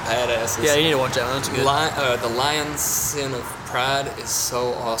such badasses. Yeah, you need to watch that one. That's good. The lion's sin of pride is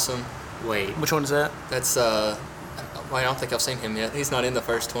so awesome. Wait. Which one is that? That's wait, I don't think I've seen him yet. He's not in the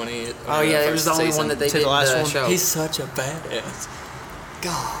first 20. Or Oh yeah, it was first the only season. one that they To the did last one? show. He's such a badass.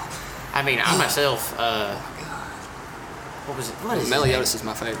 God. I mean, I myself. What was it? What is his Meliodas name? is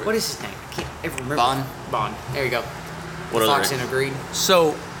my favorite. What is his name? I can't ever remember. Bond. Bond. There you go. What other? Fox and Agreed.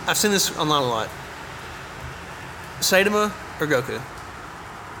 So I've seen this online a lot. Saitama or Goku?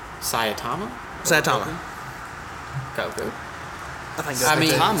 Saitama. Saitama. Goku. I think Goku. I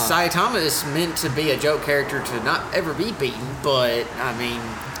mean, Saitama. Saitama is meant to be a joke character to not ever be beaten, but I mean,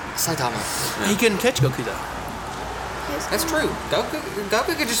 Saitama. he couldn't catch Goku though. that's true.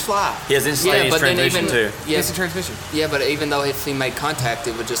 Goku could just fly. He has instantaneous but then transmission even- too. Yeah, Instant transmission. yeah, but even though if he made contact,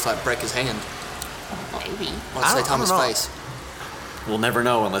 it would just like break his hand. Maybe. On I don't Saitama's know. face. We'll never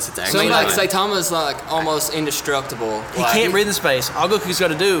know unless it's I actually. mean, like happening. Saitama's like almost indestructible. He Like, can't breathe in space. All Goku's got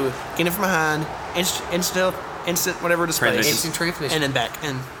to do, get in from behind, instant whatever to space, Transmission. Instant transmission. and then back,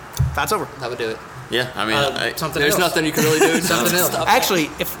 and fight's over. That would do it. Yeah, I mean, Something There's else. nothing you can really do. Something else. Stop.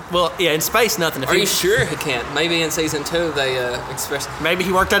 Actually, in space, nothing. If Are he, you sure he can't? Maybe in season 2 they express. Maybe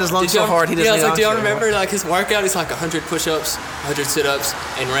he worked out his lungs so hard he doesn't. Yeah, I was need like, do y'all oxygen anymore. remember like his workout? He's like 100 push-ups, 100 sit-ups,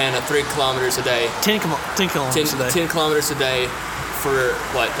 and ran 3 kilometers a day. 10 kilometers a day. 10 kilometers a day for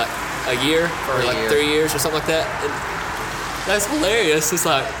what, like a year For or a like year. 3 years or something like that. And that's hilarious. It's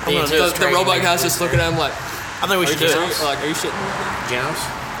like I'm gonna do the, it. the robot guy's just looking at him like, I think we are should you do serious? it. Like, are you shitting? Genos.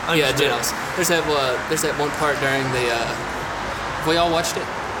 I think Yeah, we should do it. Genos. There's that one part during the. Have we all watched it?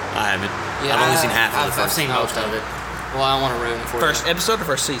 I haven't. Yeah, I've only seen half of I've, the I've first. seen most of it. Well, I don't want to ruin it for First you. episode or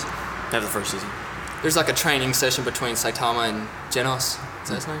first season? Half of the first season. There's like a training session between Saitama and Genos. Is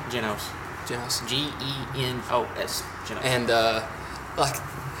that his name? Genos. Genos. Genos. Genos. And like,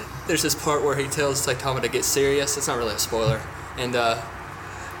 there's this part where he tells Saitama to get serious. It's not really a spoiler. And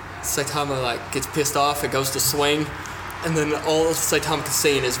Saitama like gets pissed off and goes to swing, and then all Saitama can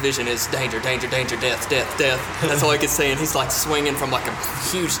see in his vision is danger, danger, danger, death, death, death. And that's all he can see. And he's like swinging from like a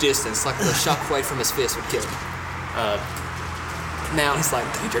huge distance, like the shockwave from his fist would kill him. Now, He's like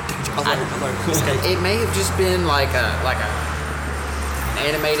danger, danger. Alert. it may have just been like a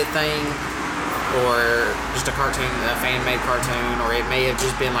animated thing, or just a cartoon, a fan-made cartoon, or it may have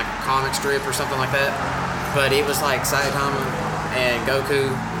just been like a comic strip or something like that. But it was like Saitama and Goku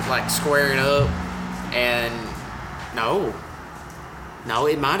like squaring up, and no,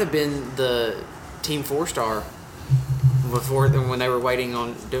 it might have been the Team 4-Star before when they were waiting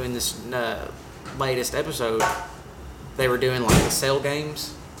on doing this latest episode. They were doing like the Cell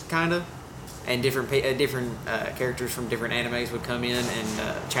games, kind of, and different characters from different animes would come in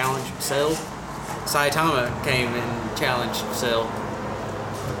and challenge Cell. Saitama came and challenged Cell,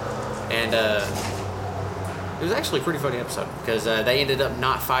 and it was actually a pretty funny episode because they ended up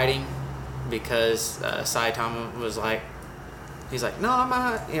not fighting because Saitama was like, he's like, no, I'm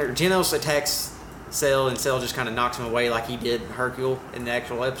not. Genos attacks Cell, and Cell just kind of knocks him away like he did Hercule in the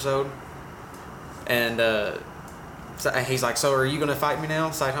actual episode, and he's like, so are you gonna fight me now?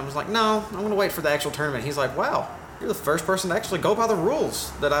 Saitama was like, no, I'm gonna wait for the actual tournament. He's like, wow, you're the first person to actually go by the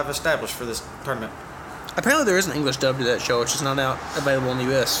rules that I've established for this tournament. Apparently there is an English dub to that show. It's just not out available in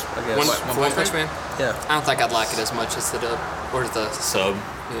the U.S., I guess. One Punch Man? Yeah. I don't think I'd like it as much as the dub or the Sub.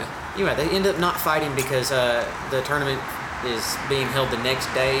 Yeah. Anyway, they end up not fighting because the tournament is being held the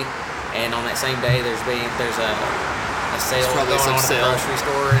next day, and on that same day there's a sale probably going some on at the sale. grocery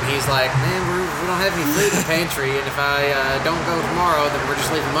store, and he's like, man, we don't have any food in the pantry, and if I don't go tomorrow, then we're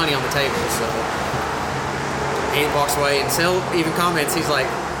just leaving money on the table. So he walks away, and Cell even comments, he's like,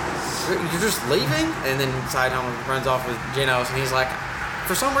 you're just leaving? And then Saitama runs off with Genos, and he's like,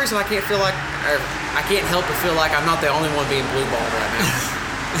 for some reason I can't help but feel like I'm not the only one being blue balled right now.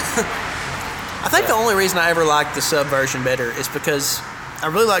 I think the only reason I ever liked the sub version better is because I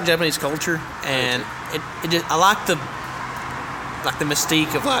really like Japanese culture, and I like the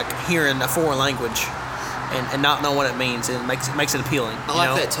mystique of like hearing a foreign language and not know what it means, and it makes it appealing. I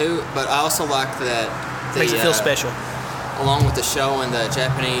like that too, but I also like that Makes it feel special. Along with the show and the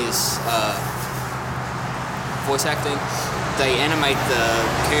Japanese voice acting, they animate the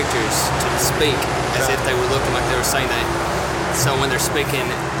characters to speak as if they were looking like they were saying that. So when they're speaking,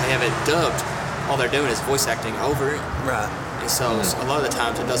 they have it dubbed. All they're doing is voice acting over it. Right. And so a lot of the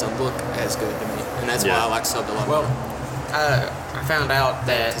times it doesn't look as good to me. And that's why I like subbed a lot more. I found out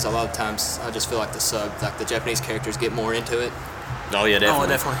that Because a lot of times I just feel like the Japanese characters get more into it. Oh yeah, definitely. Oh,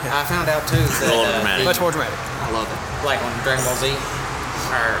 definitely. Yeah. I found out too that More dramatic. Much more dramatic. I love it. like on Dragon Ball Z,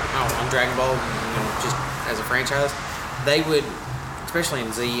 or on Dragon Ball, just as a franchise, they would, especially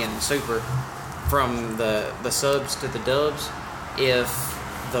in Z and Super, from the subs to the dubs, if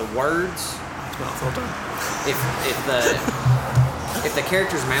the words, if the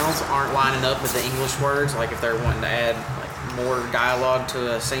characters' mouths aren't lining up with the English words, like if they're wanting to add like more dialogue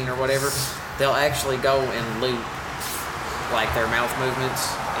to a scene or whatever, they'll actually go and loop like their mouth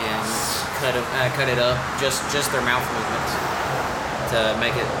movements and cut it up, just their mouth movements, to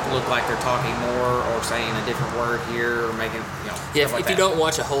make it look like they're talking more or saying a different word here or making Yeah, stuff like if you that. don't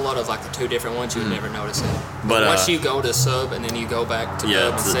watch a whole lot of like the two different ones, you would never notice it. But, once you go to sub and then you go back to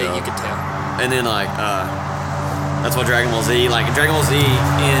dub and to the see, dub. you can tell. And then like that's why Dragon Ball Z, like Dragon Ball Z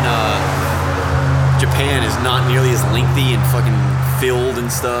in Japan is not nearly as lengthy and fucking filled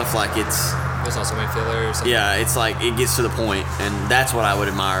and stuff. Like There's also many fillers. yeah, it's like it gets to the point, and that's what I would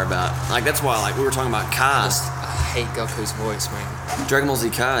admire about. Like that's why like we were talking about Kai. I hate Goku's voice, man. Dragon Ball Z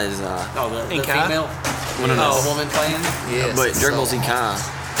Kai is the In Kai? female, no. a woman playing. Yes, but it's Dragon Ball so Z Kai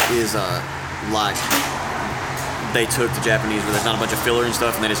is like they took the Japanese where there's not a bunch of filler and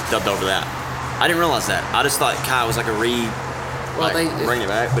stuff, and they just dubbed over that. I didn't realize that. I just thought Kai was like a bring it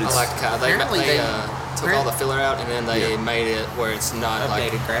back, but I it's like Kai. They apparently took all the filler out and then they made it where it's not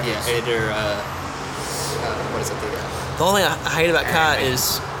Updated like graphics. editor. What is it? The only thing I hate about Kai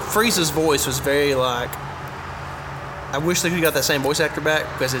is Frieza's voice was very like. I wish they could have got that same voice actor back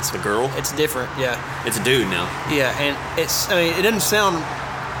because it's the girl. It's different, yeah. It's a dude now. Yeah, and it doesn't sound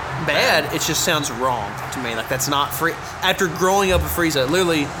bad. It just sounds wrong to me. Like that's not free. After growing up with Frieza,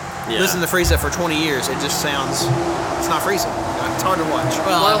 literally listening to Frieza for 20 years, it just sounds. It's not Frieza. It's hard to watch.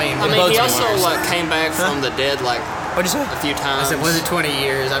 Well, I mean, he also years. like came back from the dead like What'd you say? a few I times. said, was it 20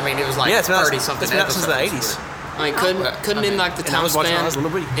 years? I mean, it was like Yeah, it's been 30 something. It's been out since the 80s. I mean, couldn't in like the And I time was watching when I was span a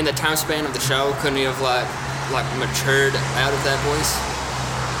little bitty. in the time span of the show, couldn't he have like matured out of that voice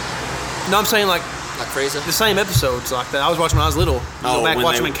No, I'm saying like like Frieza? the same episodes like that. I was watching when I was little. Go back when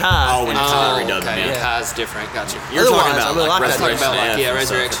watching they- in Kai. oh, when and- Kai redone okay. them, Yeah, yeah. Kai's different. Gotcha. You're Otherwise, talking about I really like like that. Talking about like F and stuff.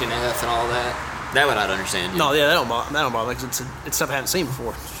 Resurrection F and all that. That would I'd understand. No, yeah, that don't bother me because it's stuff I haven't seen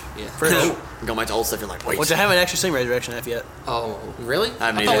before. Yeah. Fresh. Going back to old stuff, you're like, wait. Which I haven't actually seen Resurrection F yet. Oh, Really? I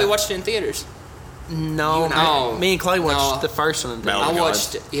haven't I thought we either. watched it in theaters. No, No. me and Clay watched No. the first one. Battle I of the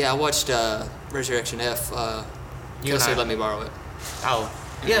watched. Yeah, I watched Resurrection F. You and Kelsey I- let me borrow it. Oh,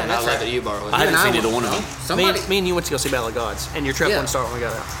 yeah, and that's I let right. you borrow it. I haven't and I seen were- either one of them. Somebody. Me and you went to go see Battle of the Gods, and your trip Yeah. wouldn't start when we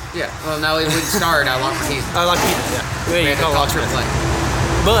got out. Yeah. Well, no, it wouldn't start. I locked the keys. I like you, yeah. We Yeah, you had to call call it triple trip. play.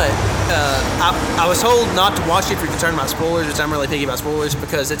 But I was told not to watch it if you're concerned about spoilers, which I'm really picky about spoilers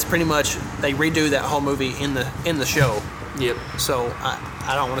because it's pretty much they redo that whole movie in the show. Yep. So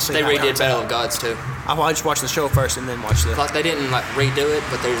I don't want to see. They how it redid turns Battle out. of Gods too. I just watch the show first and then watch the. Like they didn't like redo it,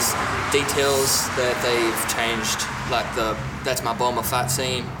 but there's details that they've changed. Like that's my Bulma fight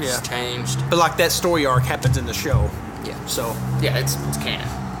scene. Yeah. It's changed. But like that story arc happens in the show. Yeah. So Yeah, it's canon.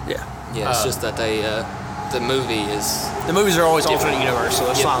 yeah, Yeah. It's just that they the movie is. the movies are always Different. alternate universe, so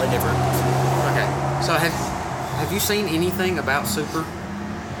they're Yep. slightly different. Okay. So have you seen anything about Super?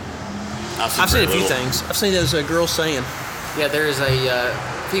 I've seen a few things. I've seen those girls saying. Yeah, there is a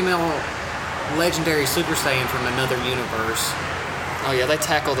female legendary Super Saiyan from another universe. Oh yeah, they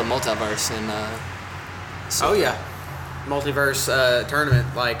tackle the multiverse and. Oh yeah, multiverse tournament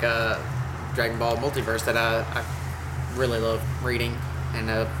like Dragon Ball Multiverse that I really love reading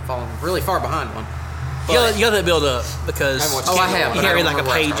and fallen really far behind on. You got that build up because I haven't watched I Kingdom. have. you but I carry don't like a remember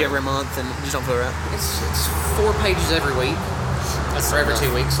where I page started. every month and you just don't feel right. It's 4 pages every week. That's For every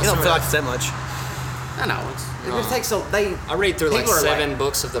 2 weeks. You don't feel like it's that much. I know. It takes a they. I read through like People are 7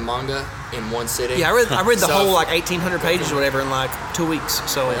 books of the manga in one sitting. Yeah, I read the So- whole like 1,800 pages or whatever in like 2 weeks.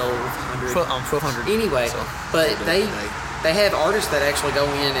 So 1,200. Anyway, So, but they- they have artists that actually go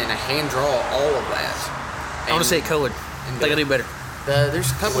in and hand draw all of that. I want to see it colored. They gotta do better. There's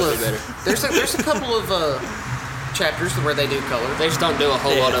a couple Would of be better. there's a couple of chapters where they do color. They just don't do a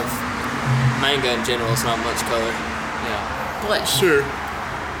whole Yeah. lot of manga in general. It's not much color. Yeah, but Sure.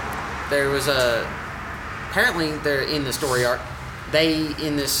 there was apparently they're in the story arc. They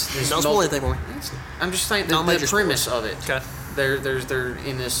in this Don't spoil anything for me. I'm just saying No the major premise of it. Okay. They're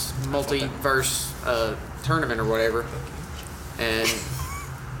in this multiverse tournament or whatever, and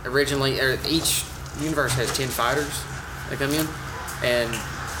originally each universe has 10 fighters that come in, and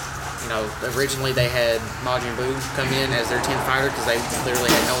originally they had Majin Buu come in as their 10th fighter because they literally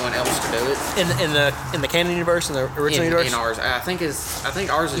had no one else to do it. In the canon universe, in the original universe, In ours, I think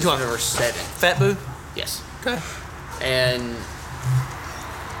ours is You want- universe 7. Fat Boo. Yes. Okay. And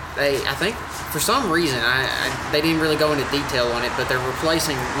I think for some reason they didn't really go into detail on it, but they're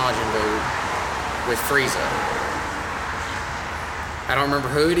replacing Majin Buu with Frieza. I don't remember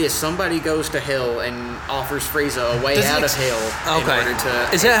who it is. Somebody goes to hell and offers Frieza a way Does it out of ex- hell in Okay. order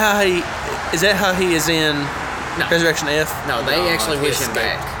to. Is that how he is in No. Resurrection F? No, they actually he wish him escaped.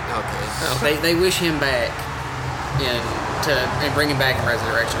 back. Okay. They wish him back and bring him back in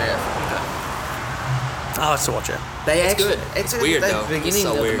Resurrection F. I'll have to watch it. They It's actually good. It's It's weird, at though. the It's beginning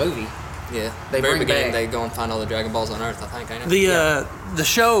so of weird. the movie. Yeah. They Very bring beginning, back- they go and find all the Dragon Balls on Earth, I think, ain't it? The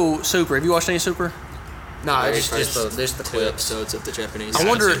show Super. Have you watched any Super? No, Very it's just the 2 clips. episodes of the Japanese. I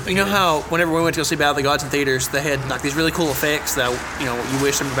wonder. seen You know it. how whenever we went to go see Battle of the Gods in theaters, they had like these really cool effects that you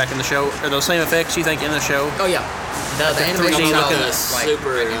wish them were back in the show. Are those same effects you think in the show? Oh yeah, the animation 3D style looking is like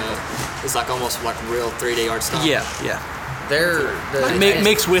Super it's like almost like real 3D art style. Yeah, yeah. they're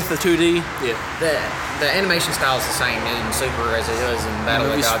Mixed with the 2D. Yeah. the animation style is the same in Super as it is in Battle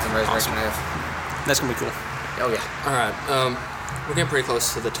of the movie's Gods and Resurrection awesome. F. That's gonna be cool. Oh yeah. All right. We're getting pretty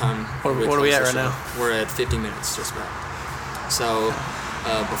close to the time. What are we at right now? We're at 50 minutes, just about. So,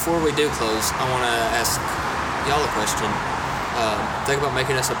 before we do close, I want to ask y'all a question. Think about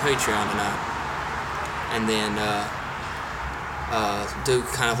making us a Patreon tonight, and then do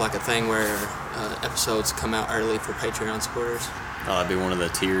kind of like a thing where episodes come out early for Patreon supporters. Oh, that'd be one of the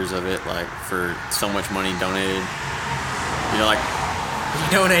tiers of it, like for so much money donated. Like,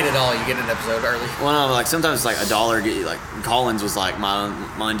 You donate it all, you get an episode early. well, no, like sometimes it's like $1. Get like Collins was like my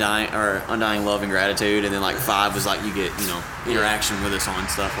undying love and gratitude, and then like $5 was like you get interaction with us on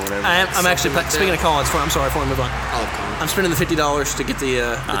stuff or whatever. I'm actually like speaking that. of Collins. I'm sorry. Before we move on, I love Colin. I'm spending the $50 to get the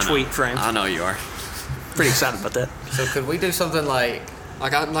I know. tweet framed. I know you are. Pretty excited about that. So could we do something like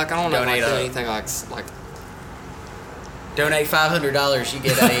Like I don't know, Donate do a- anything like donate $500, you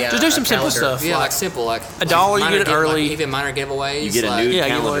get a Just do some a simple calendar. stuff. yeah, like simple like $1, you minor get it early. like even minor giveaways. You get a like, nude Yeah,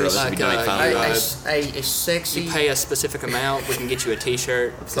 calendar. giveaways. This would be Like, donate $5. A sexy. You pay a specific amount, we can get you a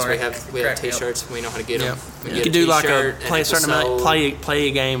T-shirt because Sorry. we have Correct, yep. T-shirts. We know how to get them. Yeah. We You get could do like a T-shirt, an play a certain amount, episode, play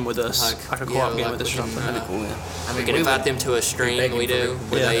a game with us, like a co-op game like with us we or can, something. Cool. Yeah. I We mean, can we invite would them to a stream. begging We for do it.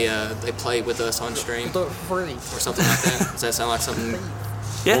 where Yeah. they play with us on stream do it for free. or something like that. Does that sound like something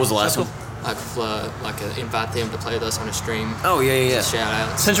Yeah, What was the last that's one? invite them to play with us on a stream? Oh yeah. Shout out.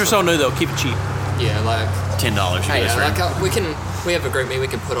 cool. Since we're so new though, keep it cheap. Yeah, like $10. You hey, get a stream. we have a group meeting. We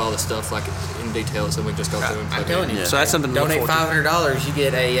can put all the stuff like in details and we just go through and I'm plug telling in. you. Yeah. So that's something to look Donate forward to. $500, you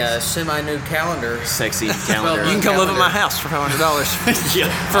get a semi-nude calendar. Sexy calendar. You can come live at my house for $500 yeah.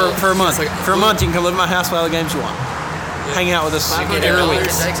 for a month. For a month, you can come live at my house for all the games you want. Hang out with us $500 every week.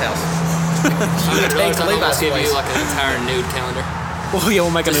 At Jake's house. $500, to I'll Levi's almost give place. you like an entire nude calendar. Well, yeah,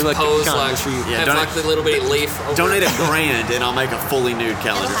 we'll make a Just new like pose calendar like for you. Yeah, have donate- like the little bitty leaf. Over Donate $1,000 and I'll make a fully nude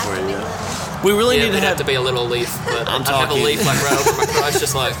calendar for you. We really Yeah, need to it'd have have to be a little leaf, but I'm I have a talking- leaf like right over my crotch,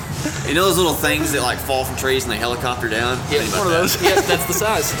 just like You know those little things that like fall from trees and they helicopter down? yeah, Think one of about those. Yeah, that's the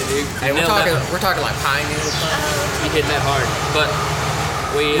size. You Hey, we're nailed talking, that. we're talking like pine needles. You hit that hard, but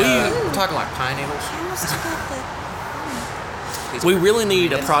we We're talking like pine needles. we really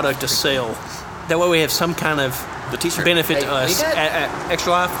need a product to sell. That way we have some kind of The t-shirt. benefit Hey, to us we got- at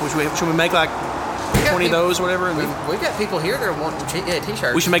Extra Life. Should we make like We 20 of those, or whatever. And We've got people here that are wanting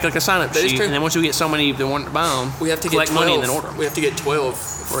t-shirts. we should make like a sign-up That is sheet, true. and then once we get so many that want to buy them, We have to get collect 12. money and then order them. We have to get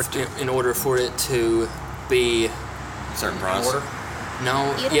 12 in order for it to be Certain price. Order.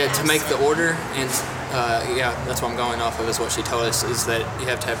 no. You'd Yeah, have to to make ask the them. order, and yeah, that's what I'm going off of. Is what she told us is that you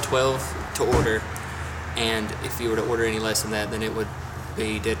have to have 12 to order, and if you were to order any less than that, then it would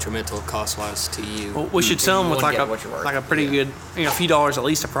be detrimental cost-wise to you. Well, we should sell them with won't like get what you're worth. a pretty good, a few dollars at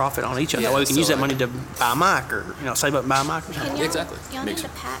least a profit on each of them. Yeah, That way we can so use that like- money to buy a mic or save up and buy a mic or something. Can y'all, Exactly. Y'all need Makes to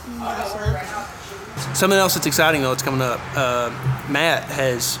it- patent those. Something else that's exciting though that's coming up. Matt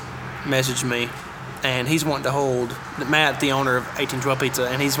has messaged me, and he's wanting to hold Matt, the owner of 1812 Pizza,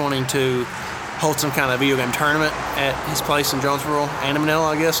 and he's wanting to hold some kind of video game tournament at his place in Jonesboro,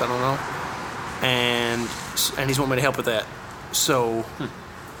 Manila, I guess. I don't know. And he's wanting me to help with that. So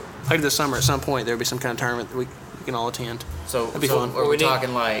later this summer, at some point, there'll be some kind of tournament that we can all attend. So, That'd be fun. Are we We need-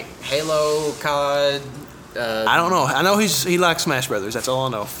 talking like Halo, COD? I don't know. I know he likes Smash Brothers. That's all I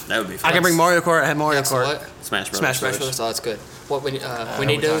know. That would be fun. I can bring Mario Kart. I have Mario So Kart. what? Smash Brothers. Smash Smash Brothers. Oh, that's good. What we need we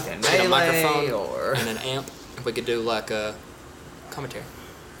to do talking is get a Melee microphone or- and an amp. If we could do like a commentary.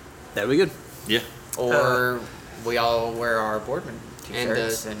 That'd be good. Yeah. Or we all wear our boardman And,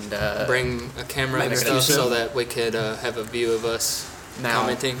 t-shirts and, Bring a camera Make and it stuff easy. so that we could have a view of us Now-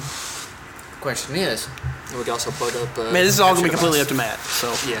 commenting. question is, And we could also put up. Man, this is all gonna be capture completely up device. to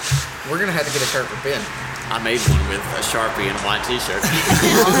Matt. So Yeah. we're gonna have to get a shirt for Ben. I made one with a Sharpie and a white T-shirt.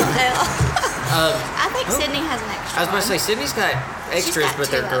 I think Sydney has an extra. I was about to say one. Sydney's got She's extras, got but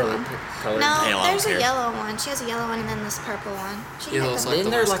they're two of girly them. colored. No, Hell, I there's don't a care. yellow one. She has a yellow one and then this purple one. She can Yellow's get like them. Isn't the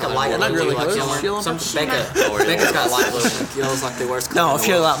there worst like a color. light in the blue? world. Do you like like those? yellow? Yellow? Some She Becca, might. Becca's got light blue. Yellow's like the worst color. No, in if the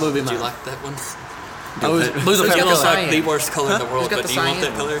she had world. light blue, it'd be Do you mine. like that one? blue's a favorite Yellow's color. like the worst color in the world, got but the do you want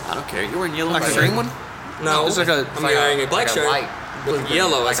cyan? that color? I don't care. You're wearing yellow. Like and a black. green one? No, it's like a- I'm wearing a black shirt light blue with green,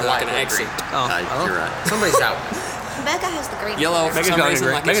 yellow as a like light an blue accent. green. Oh, You're right. Somebody's got one. Becca has the green. Yellow one. for Megan's some got a reason,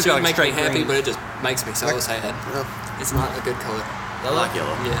 green- like it Megan's should got a make me straight happy, green. but it just makes me so sad. It's not a good color. I like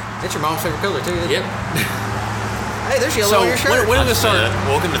yellow. Yeah. That's your mom's favorite color too. Isn't Yep. it? Hey, there's yellow So on your shirt. when did this start?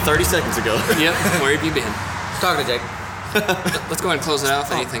 Welcome to 30 seconds ago. Yep. Where have you been? Talk to Jake. Let's go ahead and close it out.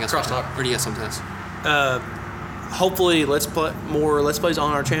 If anything else, crosstalk. or do you have something else? Hopefully, let's put more Let's Plays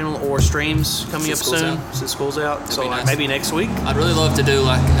on our channel or streams coming up Since school's soon out. since school's out. So be like, nice. maybe next week. I'd really love to do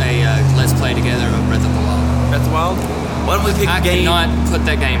like a let's play together of Breath of the Wild. Breath of the Wild. Why don't we pick I a game? cannot put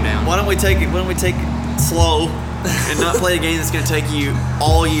that game down. Why don't we take it slow and not play a game that's going to take you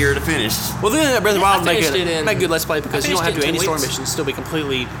all year to finish? Well, then Breath of the I Wild make finished it it in- make good Let's Play because you don't have to do finished any it in 2 story weeks. missions. Still be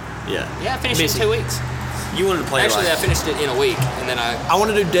completely. Yeah. Yeah, I finished it Busy. in 2 weeks. You wanted to play Actually, I like finished it in a week, and then I want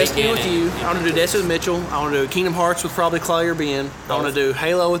to do Destiny Began with it. you. I want to do Destiny with Mitchell. I want to do Kingdom Hearts with probably Clay or Ben. I want to do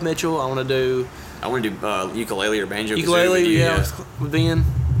Halo with Mitchell. I want to do I want to do ukulele or banjo. ukulele, with you, yeah, with Ben.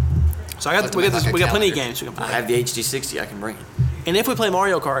 So I'll have to we make got like a we got plenty of calendar. games we can I play. have the HD60. I can bring it. And if we play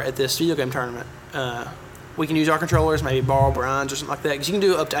Mario Kart at this video game tournament, we can use our controllers, maybe borrow Brian's or something like that. Because you can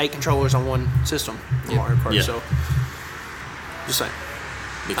do up to 8 controllers on one system for Mario Kart. Yeah. So, just saying.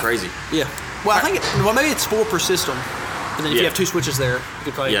 Be crazy. Yeah. Well, I think maybe it's 4 per system, and then if you Yeah. have 2 switches there, you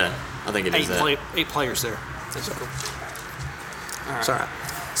could play Yeah, I think it is that. 8 players there. That's cool. All right. It's all right.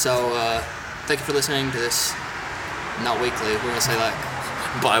 So, thank you for listening to this. Not weekly. We're gonna say like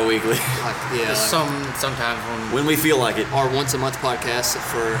Bi-weekly. yeah, like Sometimes When we feel like it. our once a month podcast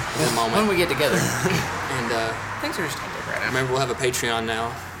for the when moment. we get together. And Things are just hectic right now. remember, we'll have a Patreon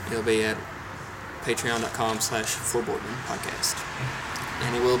now. It'll be at patreon.com/4boardman podcast,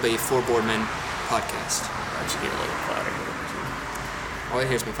 and it will be 4boardman podcast. I just get a little cloudy. Oh, it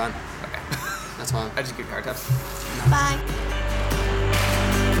hears me fine. Okay. That's fine. I just get hard time. Bye.